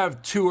you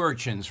have two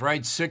urchins,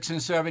 right? 6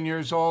 and 7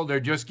 years old. They're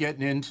just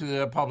getting into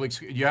the public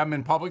school. You have them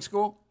in public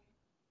school?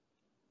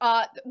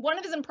 One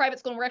of us is in private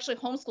school, and we're actually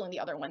homeschooling the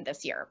other one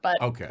this year.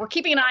 But okay, we're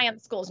keeping an eye on the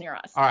schools near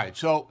us. All right.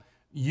 So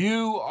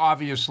you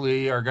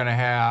obviously are going to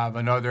have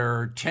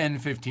another 10,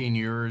 15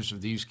 years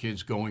of these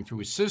kids going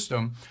through a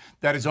system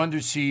that is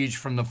under siege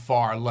from the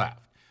far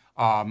left.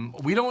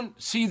 We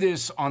don't see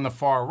this on the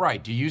far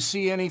right. Do you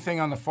see anything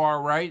on the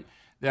far right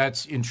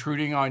that's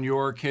intruding on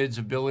your kids'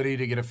 ability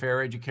to get a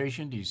fair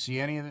education? Do you see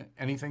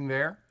anything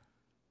there?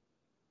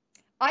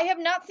 I have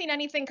not seen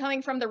anything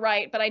coming from the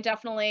right, but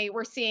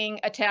we're seeing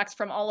attacks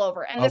from all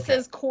over. And this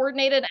is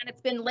coordinated, and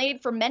it's been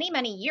laid for many,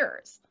 many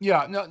years.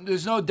 Yeah, no,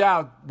 there's no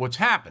doubt what's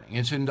happening.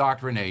 It's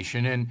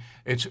indoctrination, and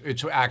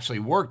it's actually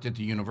worked at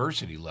the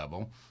university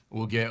level.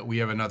 We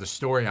have another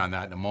story on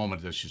that in a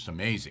moment that's just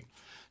amazing.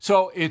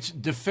 So it's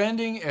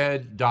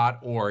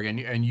defendinged.org,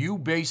 and you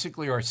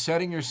basically are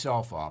setting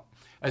yourself up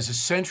as a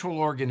central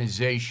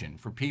organization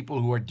for people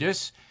who are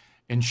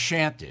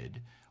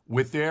disenchanted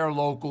with their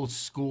local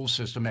school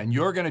system, and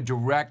you're going to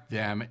direct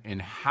them in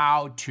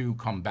how to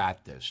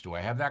combat this. Do I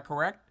have that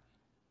correct?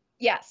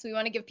 Yes, we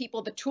want to give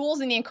people the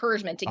tools and the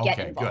encouragement to get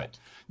involved. Okay, good.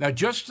 Now,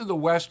 just to the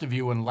west of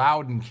you in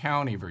Loudoun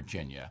County,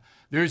 Virginia,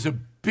 there's a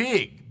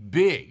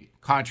big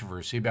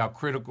controversy about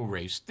critical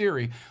race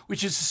theory,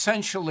 which is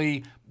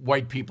essentially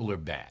white people are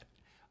bad.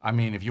 I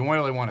mean, if you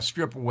really want to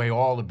strip away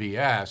all the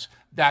BS,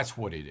 that's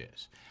what it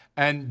is.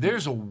 And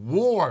there's a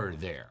war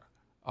there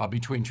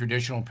between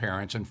traditional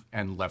parents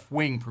and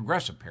left-wing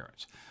progressive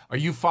parents. Are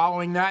you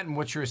following that, and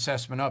what's your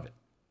assessment of it?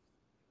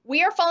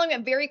 We are following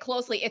it very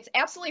closely. It's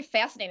absolutely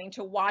fascinating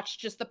to watch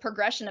just the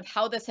progression of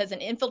how this has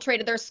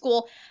infiltrated their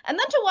school, and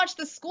then to watch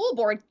the school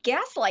board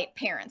gaslight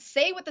parents,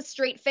 say with a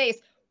straight face,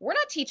 we're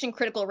not teaching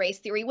critical race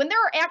theory, when there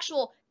are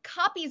actual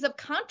copies of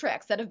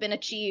contracts that have been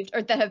achieved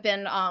or that have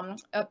been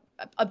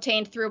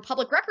obtained through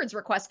public records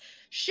requests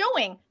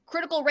showing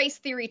critical race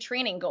theory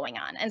training going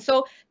on. And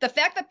so the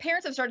fact that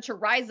parents have started to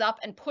rise up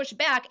and push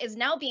back is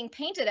now being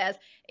painted as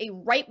a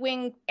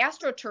right-wing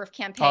AstroTurf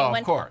campaign. Oh,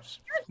 of course.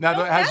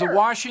 Now, has the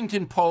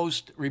Washington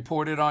Post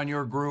reported on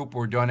your group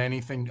or done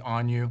anything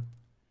on you?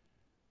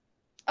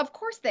 Of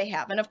course they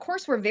have, and of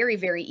course we're very,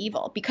 very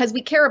evil because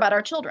we care about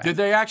our children. Did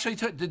they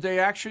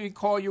actually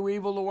call you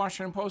evil, the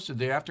Washington Post? Did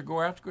they have to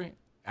go after you?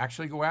 Not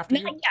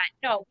yet.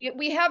 No,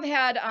 we have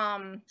had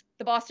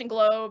the Boston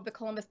Globe, the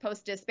Columbus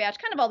Post-Dispatch,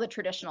 kind of all the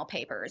traditional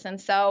papers.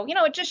 And so,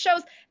 it just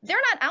shows they're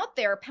not out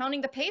there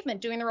pounding the pavement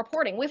doing the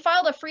reporting. We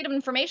filed a Freedom of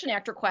Information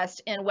Act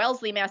request in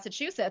Wellesley,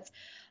 Massachusetts,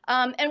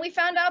 and we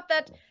found out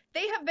that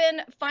they have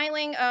been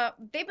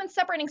they've been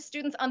separating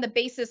students on the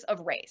basis of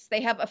race.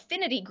 They have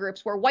affinity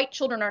groups where white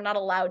children are not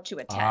allowed to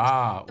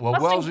attend.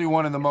 Wellesley,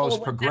 one of the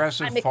most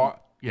progressive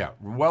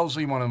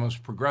Wellesley, one of the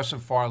most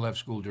progressive far-left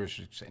school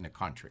districts in the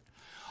country.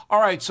 All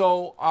right,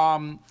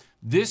 so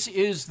this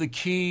is the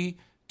key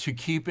to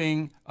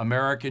keeping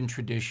American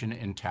tradition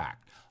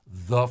intact.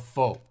 The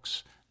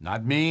folks,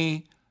 not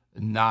me,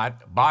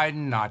 not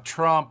Biden, not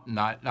Trump,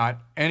 not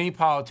any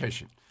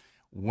politician.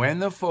 When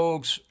the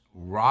folks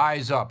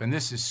rise up, and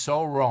this is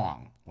so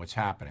wrong, what's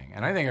happening,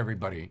 and I think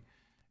everybody,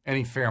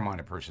 any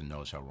fair-minded person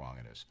knows how wrong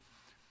it is.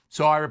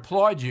 So I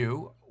applaud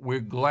you.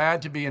 We're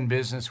glad to be in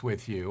business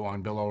with you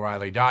on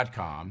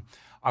BillO'Reilly.com.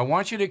 I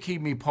want you to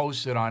keep me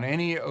posted on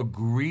any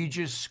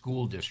egregious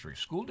school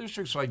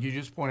districts like you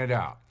just pointed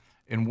out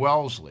in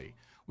Wellesley,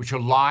 which are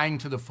lying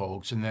to the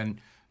folks and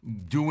then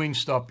doing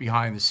stuff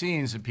behind the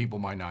scenes that people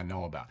might not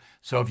know about.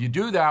 So if you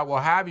do that, we'll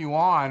have you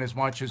on as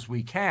much as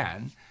we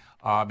can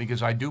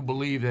because I do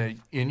believe that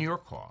in your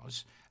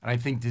cause, and I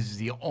think this is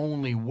the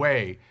only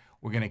way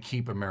we're going to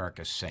keep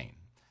America sane.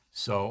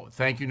 So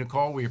thank you,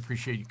 Nicole. We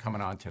appreciate you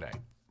coming on today.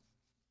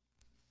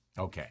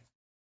 Okay.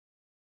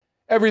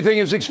 Everything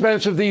is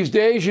expensive these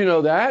days, you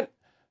know that.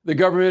 The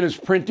government is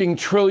printing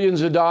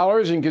trillions of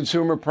dollars and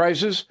consumer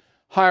prices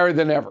higher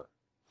than ever.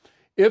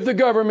 If the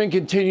government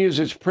continues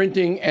its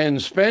printing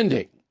and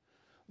spending,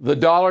 the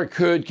dollar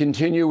could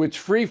continue its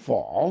free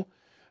fall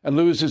and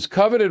lose its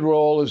coveted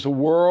role as the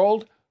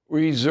world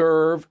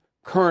reserve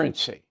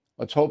currency.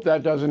 Let's hope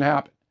that doesn't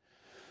happen.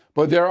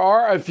 But there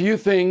are a few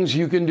things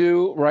you can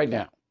do right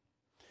now.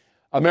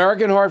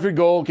 American Hartford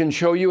Gold can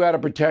show you how to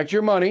protect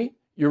your money,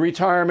 your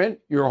retirement,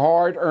 your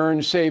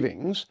hard-earned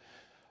savings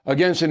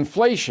against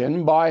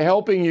inflation by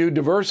helping you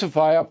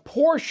diversify a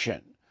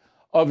portion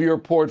of your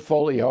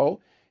portfolio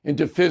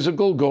into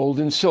physical gold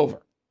and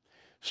silver.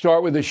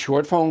 Start with a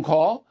short phone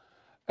call,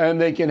 and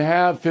they can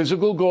have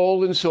physical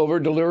gold and silver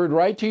delivered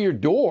right to your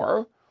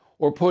door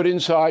or put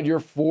inside your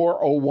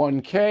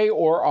 401k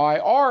or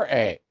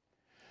IRA.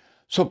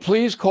 So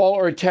please call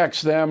or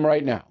text them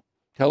right now.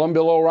 Tell them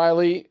Bill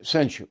O'Reilly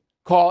sent you.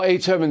 Call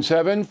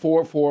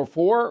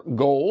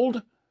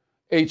 877-444-GOLD,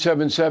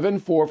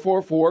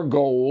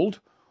 877-444-GOLD,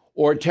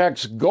 or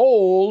text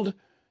GOLD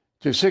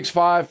to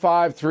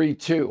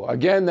 65532.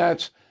 Again,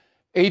 that's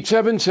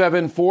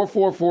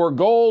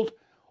 877-444-GOLD,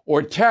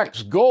 or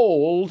text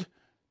GOLD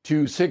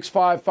to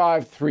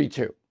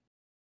 65532.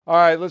 All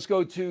right, let's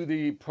go to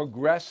the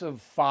progressive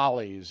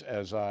follies,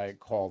 as I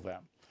call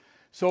them.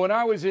 So when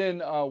I was in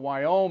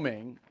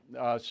Wyoming,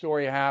 a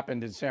story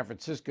happened in San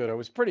Francisco that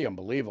was pretty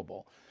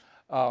unbelievable.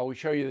 We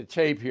show you the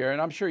tape here, and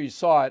I'm sure you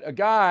saw it. A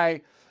guy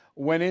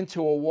went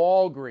into a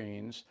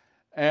Walgreens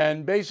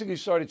and basically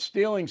started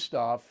stealing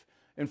stuff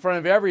in front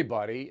of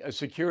everybody, a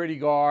security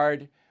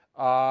guard,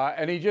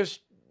 and he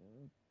just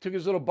took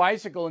his little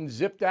bicycle and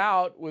zipped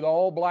out with a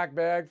whole black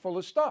bag full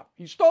of stuff.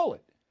 He stole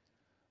it.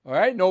 All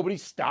right? Nobody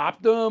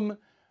stopped him,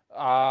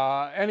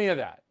 any of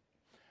that.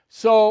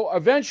 So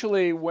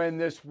eventually, when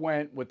this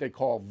went what they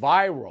call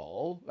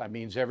viral, that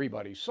means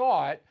everybody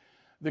saw it,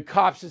 the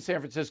cops in San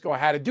Francisco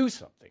had to do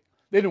something.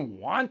 They didn't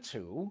want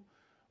to,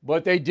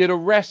 but they did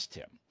arrest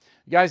him.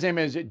 The guy's name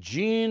is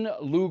Gene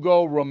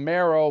Lugo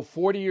Romero,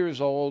 40 years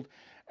old,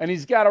 and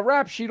he's got a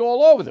rap sheet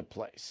all over the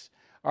place.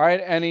 All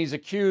right, and he's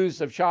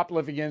accused of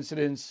shoplifting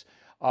incidents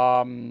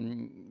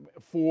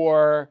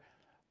for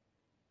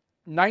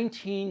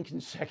 19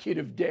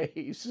 consecutive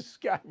days. This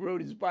guy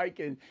rode his bike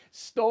and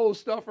stole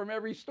stuff from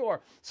every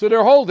store. So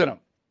they're holding him.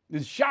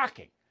 It's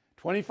shocking.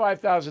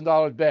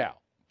 $25,000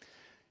 bail.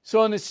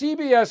 So in the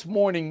CBS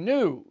Morning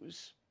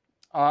News,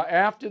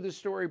 after the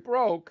story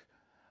broke,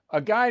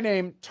 a guy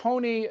named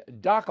Tony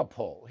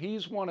Dockapole,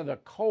 he's one of the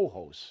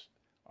co-hosts,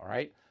 all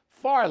right?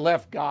 Far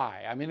left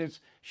guy. I mean,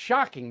 it's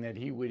shocking that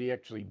he would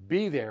actually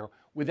be there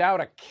without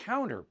a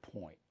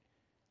counterpoint.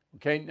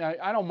 Okay, now,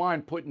 I don't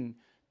mind putting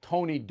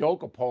Tony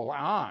Dokapol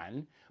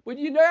on, but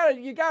you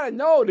got to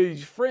know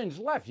these fringe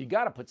left. You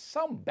got to put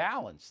some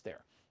balance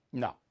there.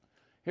 No.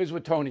 Here's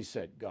what Tony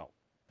said. Go.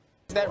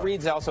 That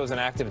reads also as an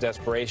act of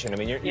desperation. I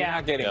mean, you're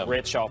not getting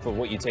rich off of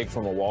what you take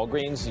from a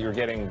Walgreens. You're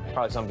getting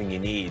probably something you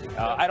need.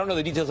 I don't know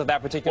the details of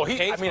that particular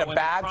case. I mean, a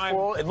bag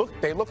full.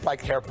 They look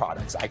like hair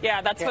products.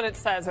 That's what it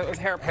says. It was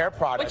hair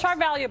products,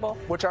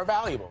 which are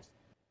valuable.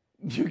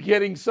 You're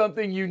getting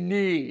something you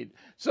need.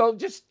 So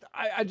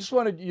I just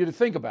wanted you to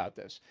think about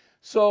this.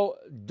 So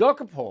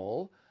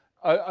Dokapol,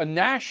 a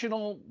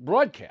national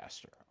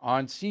broadcaster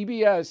on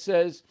CBS,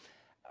 says,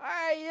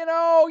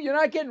 you're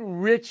not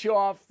getting rich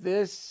off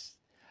this.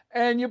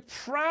 And you're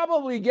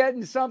probably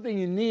getting something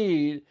you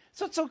need,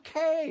 so it's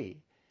okay.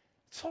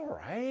 It's all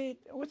right.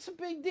 What's the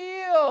big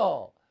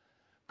deal?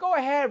 Go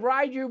ahead,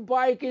 ride your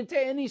bike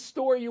into any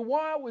store you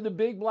want with a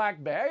big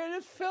black bag and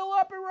just fill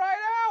up and ride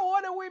out.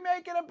 What are we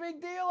making a big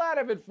deal out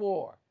of it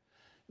for?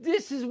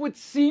 This is what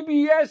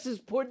CBS is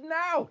putting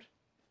out.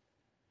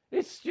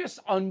 It's just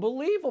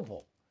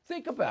unbelievable.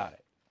 Think about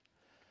it.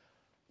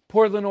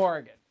 Portland,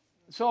 Oregon.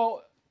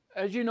 So,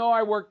 as you know,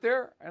 I work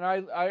there, and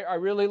I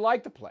really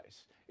like the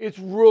place. It's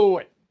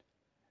ruined.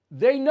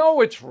 They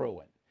know it's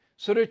ruined.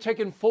 So they're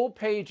taking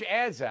full-page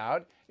ads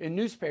out in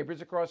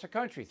newspapers across the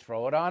country.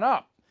 Throw it on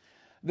up.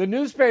 The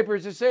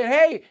newspapers are saying,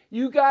 hey,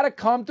 you got to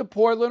come to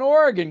Portland,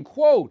 Oregon.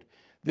 Quote,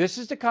 this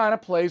is the kind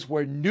of place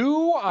where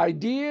new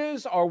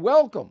ideas are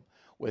welcome,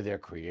 where they're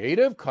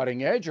creative,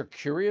 cutting edge, or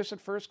curious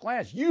at first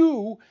glance.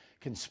 You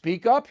can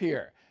speak up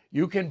here.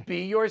 You can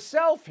be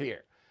yourself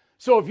here.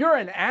 So if you're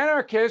an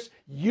anarchist,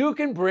 you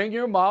can bring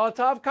your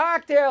Molotov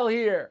cocktail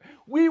here.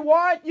 We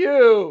want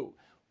you.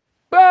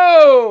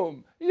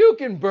 Boom! You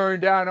can burn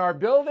down our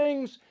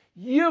buildings.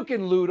 You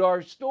can loot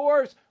our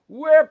stores.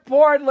 We're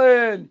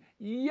Portland.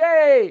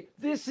 Yay!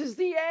 This is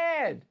the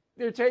ad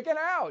they're taking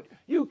out.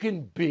 You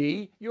can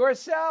be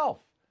yourself.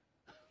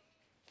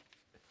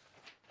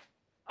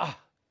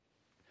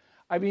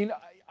 I mean,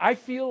 I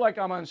feel like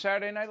I'm on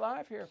Saturday Night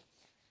Live here.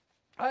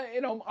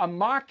 I'm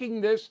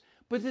mocking this,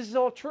 but this is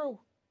all true.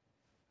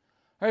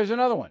 Here's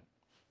another one.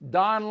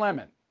 Don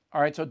Lemon.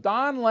 All right, so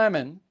Don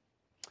Lemon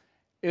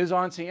is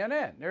on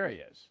CNN. There he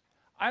is.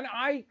 And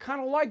I kind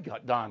of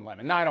like Don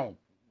Lemon. Now, I don't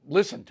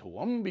listen to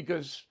him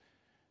because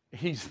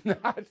he's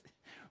not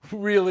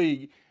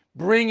really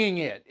bringing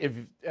it,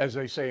 as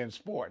they say in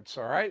sports,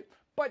 all right?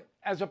 But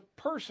as a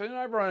person,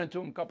 I've run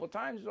into him a couple of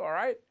times, all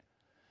right?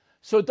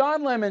 So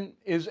Don Lemon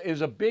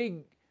is a big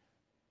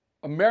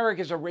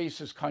America's a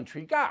racist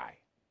country guy.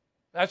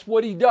 That's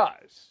what he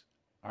does,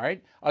 all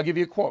right? I'll give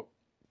you a quote.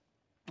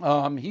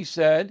 He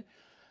said,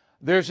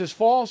 there's this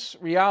false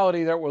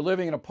reality that we're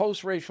living in a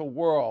post-racial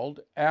world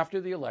after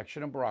the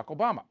election of Barack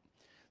Obama.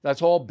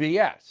 That's all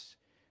BS.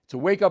 It's a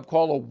wake-up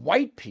call to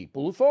white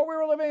people who thought we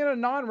were living in a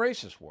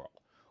non-racist world.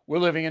 We're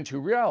living in two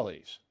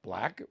realities,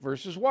 black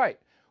versus white.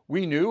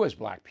 We knew as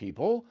black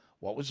people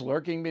what was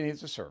lurking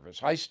beneath the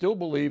surface. I still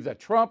believe that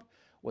Trump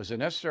was a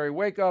necessary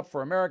wake-up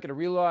for America to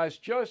realize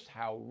just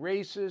how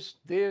racist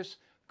this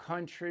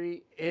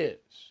country is.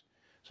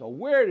 So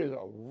we're a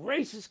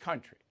racist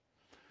country.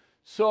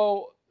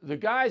 So the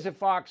guys at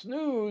Fox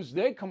News,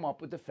 they come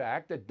up with the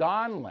fact that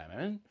Don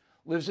Lemon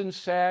lives in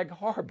Sag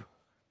Harbor,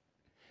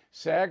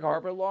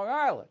 Long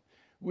Island,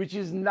 which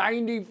is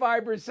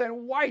 95%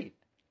 white.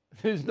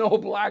 There's no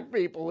black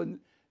people in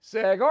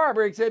Sag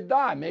Harbor except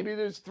Don. Maybe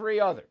there's 3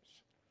 others.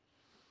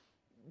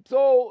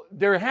 So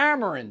they're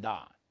hammering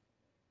Don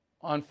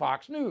on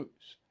Fox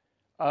News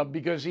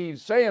because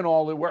he's saying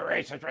all the we're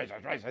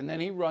racist, and then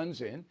he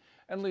runs in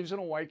and lives in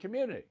a white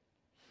community.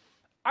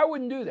 I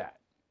wouldn't do that.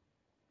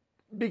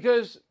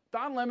 Because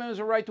Don Lemon has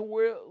a right to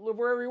live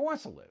wherever he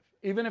wants to live,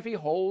 even if he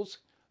holds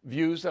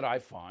views that I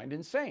find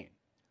insane.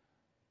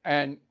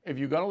 And if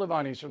you're going to live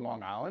on Eastern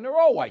Long Island, they're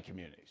all white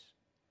communities.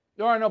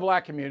 There are no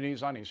black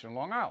communities on Eastern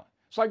Long Island.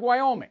 It's like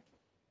Wyoming.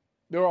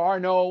 There are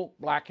no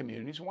black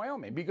communities in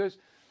Wyoming because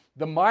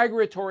the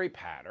migratory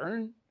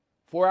pattern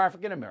for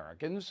African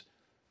Americans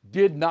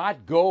did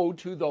not go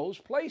to those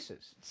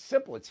places. It's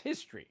simple. It's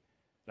history.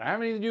 It doesn't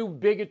have anything to do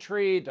with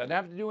bigotry. It doesn't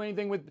have to do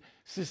anything with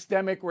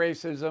systemic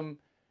racism.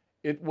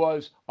 It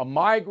was a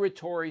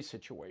migratory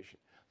situation.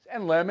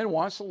 And Lemon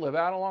wants to live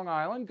out on Long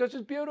Island because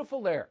it's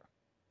beautiful there.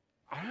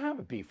 I don't have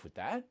a beef with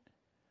that.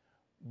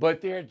 But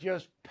they're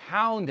just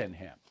pounding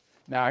him.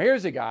 Now,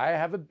 here's a guy I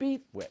have a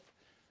beef with.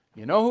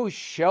 You know who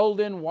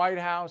Sheldon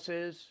Whitehouse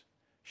is?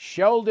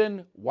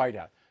 Sheldon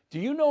Whitehouse. Do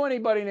you know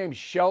anybody named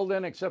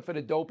Sheldon except for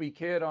the dopey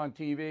kid on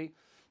TV?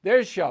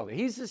 There's Sheldon.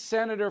 He's the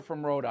senator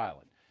from Rhode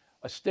Island,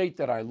 a state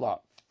that I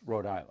love,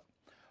 Rhode Island.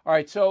 All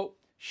right, so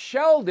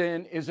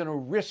Sheldon is an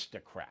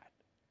aristocrat.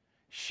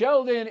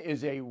 Sheldon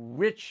is a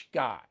rich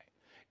guy.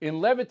 In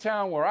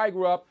Levittown, where I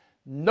grew up,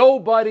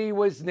 nobody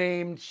was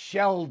named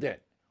Sheldon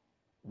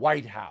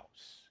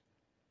Whitehouse.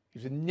 He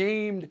was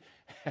named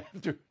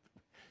after.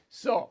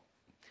 So,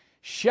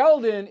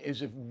 Sheldon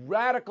is as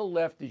radical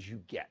left as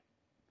you get.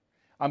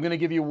 I'm going to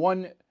give you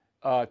one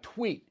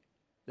tweet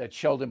that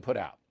Sheldon put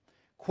out.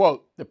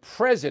 Quote, the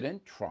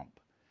president, Trump,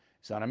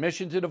 is on a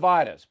mission to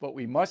divide us, but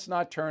we must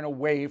not turn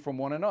away from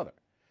one another.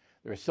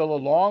 There is still a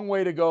long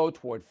way to go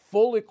toward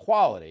full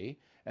equality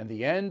and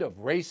the end of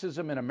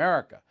racism in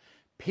America.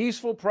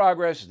 Peaceful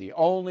progress is the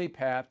only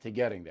path to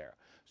getting there.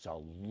 It's a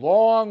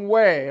long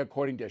way,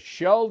 according to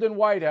Sheldon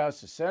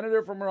Whitehouse, the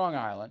senator from Rhode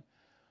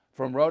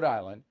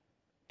Island,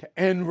 to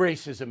end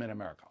racism in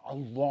America. A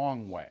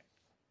long way.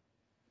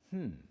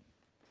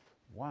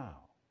 Wow.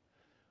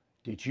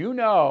 Did you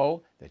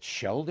know that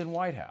Sheldon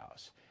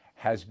Whitehouse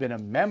has been a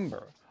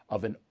member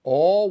of an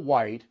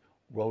all-white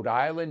Rhode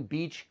Island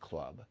beach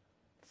club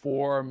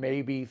for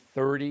maybe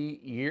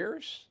 30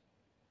 years?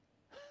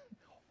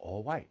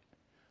 All white.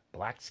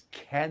 Blacks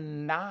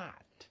cannot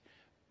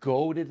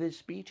go to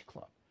this beach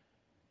club.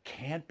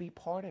 Can't be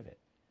part of it.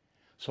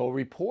 So a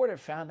reporter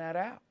found that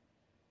out.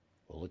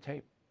 Roll the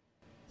tape.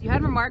 You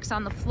had remarks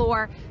on the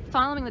floor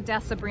following the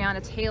deaths of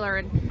Breonna Taylor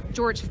and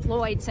George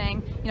Floyd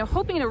saying,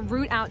 hoping to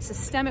root out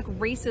systemic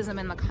racism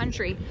in the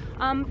country.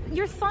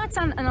 Your thoughts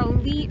on an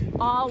elite,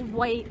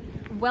 all-white,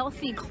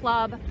 wealthy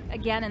club,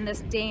 again, in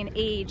this day and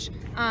age?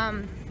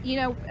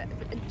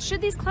 Should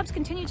these clubs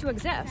continue to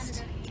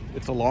exist?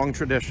 It's a long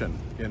tradition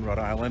in Rhode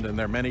Island, and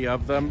there are many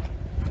of them.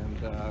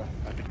 And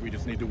I think we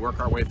just need to work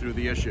our way through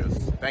the issues.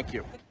 Thank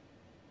you.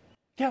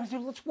 Yeah,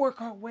 let's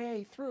work our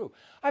way through.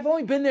 I've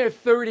only been there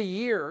 30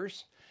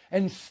 years.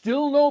 And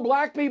still no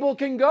black people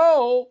can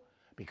go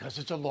because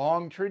it's a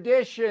long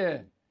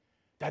tradition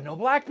that no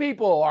black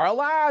people are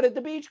allowed at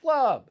the beach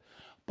club.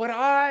 But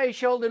I,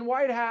 Sheldon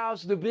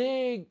Whitehouse, the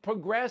big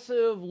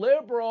progressive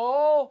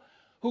liberal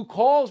who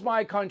calls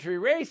my country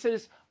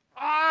racist,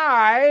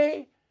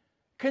 I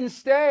can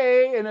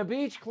stay in a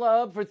beach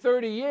club for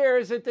 30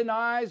 years that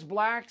denies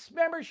blacks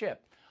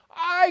membership.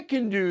 I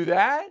can do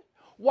that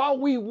while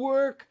we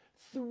work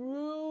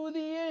through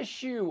the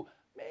issue.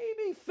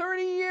 Maybe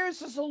 30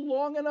 years is a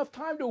long enough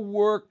time to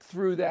work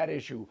through that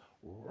issue.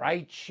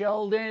 Right,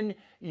 Sheldon?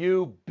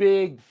 You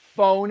big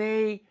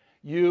phony?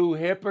 You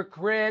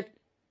hypocrite?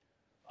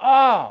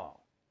 Oh,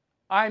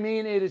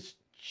 it is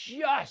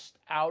just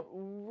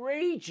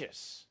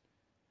outrageous.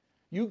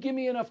 You give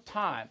me enough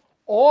time,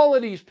 all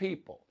of these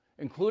people,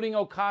 including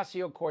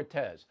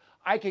Ocasio-Cortez,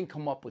 I can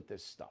come up with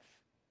this stuff.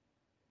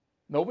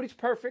 Nobody's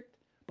perfect,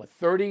 but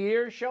 30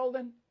 years,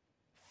 Sheldon?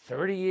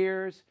 30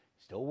 years,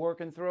 still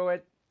working through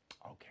it?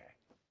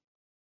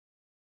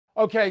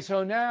 Okay,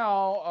 so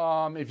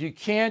now if you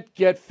can't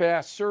get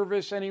fast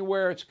service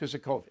anywhere, it's because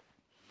of COVID.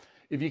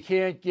 If you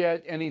can't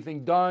get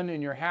anything done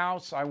in your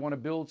house, I want to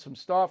build some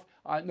stuff.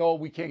 No,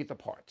 we can't get the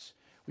parts.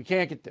 We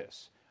can't get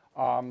this.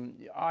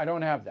 I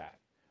don't have that.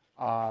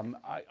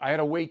 I had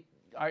to wait.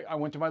 I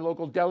went to my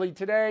local deli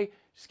today,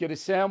 just get a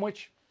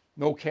sandwich,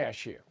 no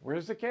cashier.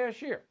 Where's the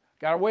cashier?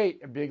 Got to wait,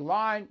 a big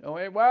line. Oh,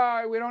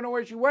 well, we don't know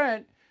where she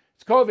went.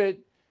 It's COVID,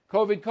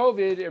 COVID,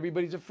 COVID.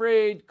 Everybody's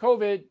afraid,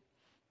 COVID.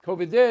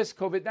 COVID this,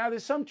 COVID now.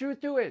 There's some truth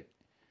to it.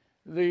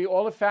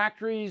 All the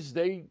factories,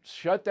 they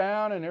shut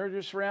down and they're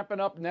just ramping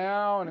up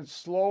now and it's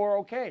slower,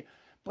 okay.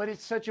 But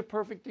it's such a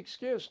perfect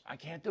excuse. I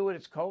can't do it,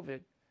 it's COVID.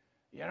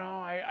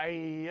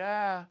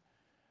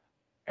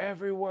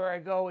 Everywhere I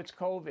go, it's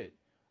COVID.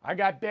 I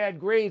got bad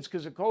grades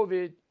because of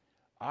COVID.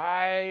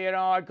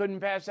 I couldn't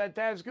pass that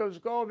test because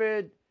of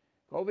COVID.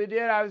 COVID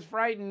did, I was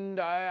frightened.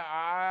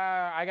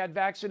 I got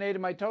vaccinated,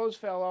 my toes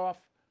fell off.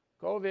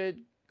 COVID,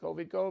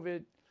 COVID,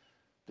 COVID.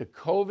 The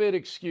COVID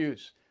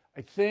excuse.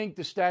 I think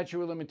the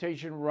statute of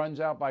limitation runs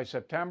out by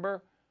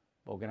September,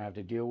 but we're going to have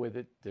to deal with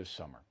it this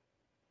summer.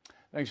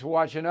 Thanks for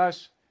watching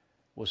us.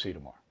 We'll see you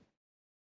tomorrow.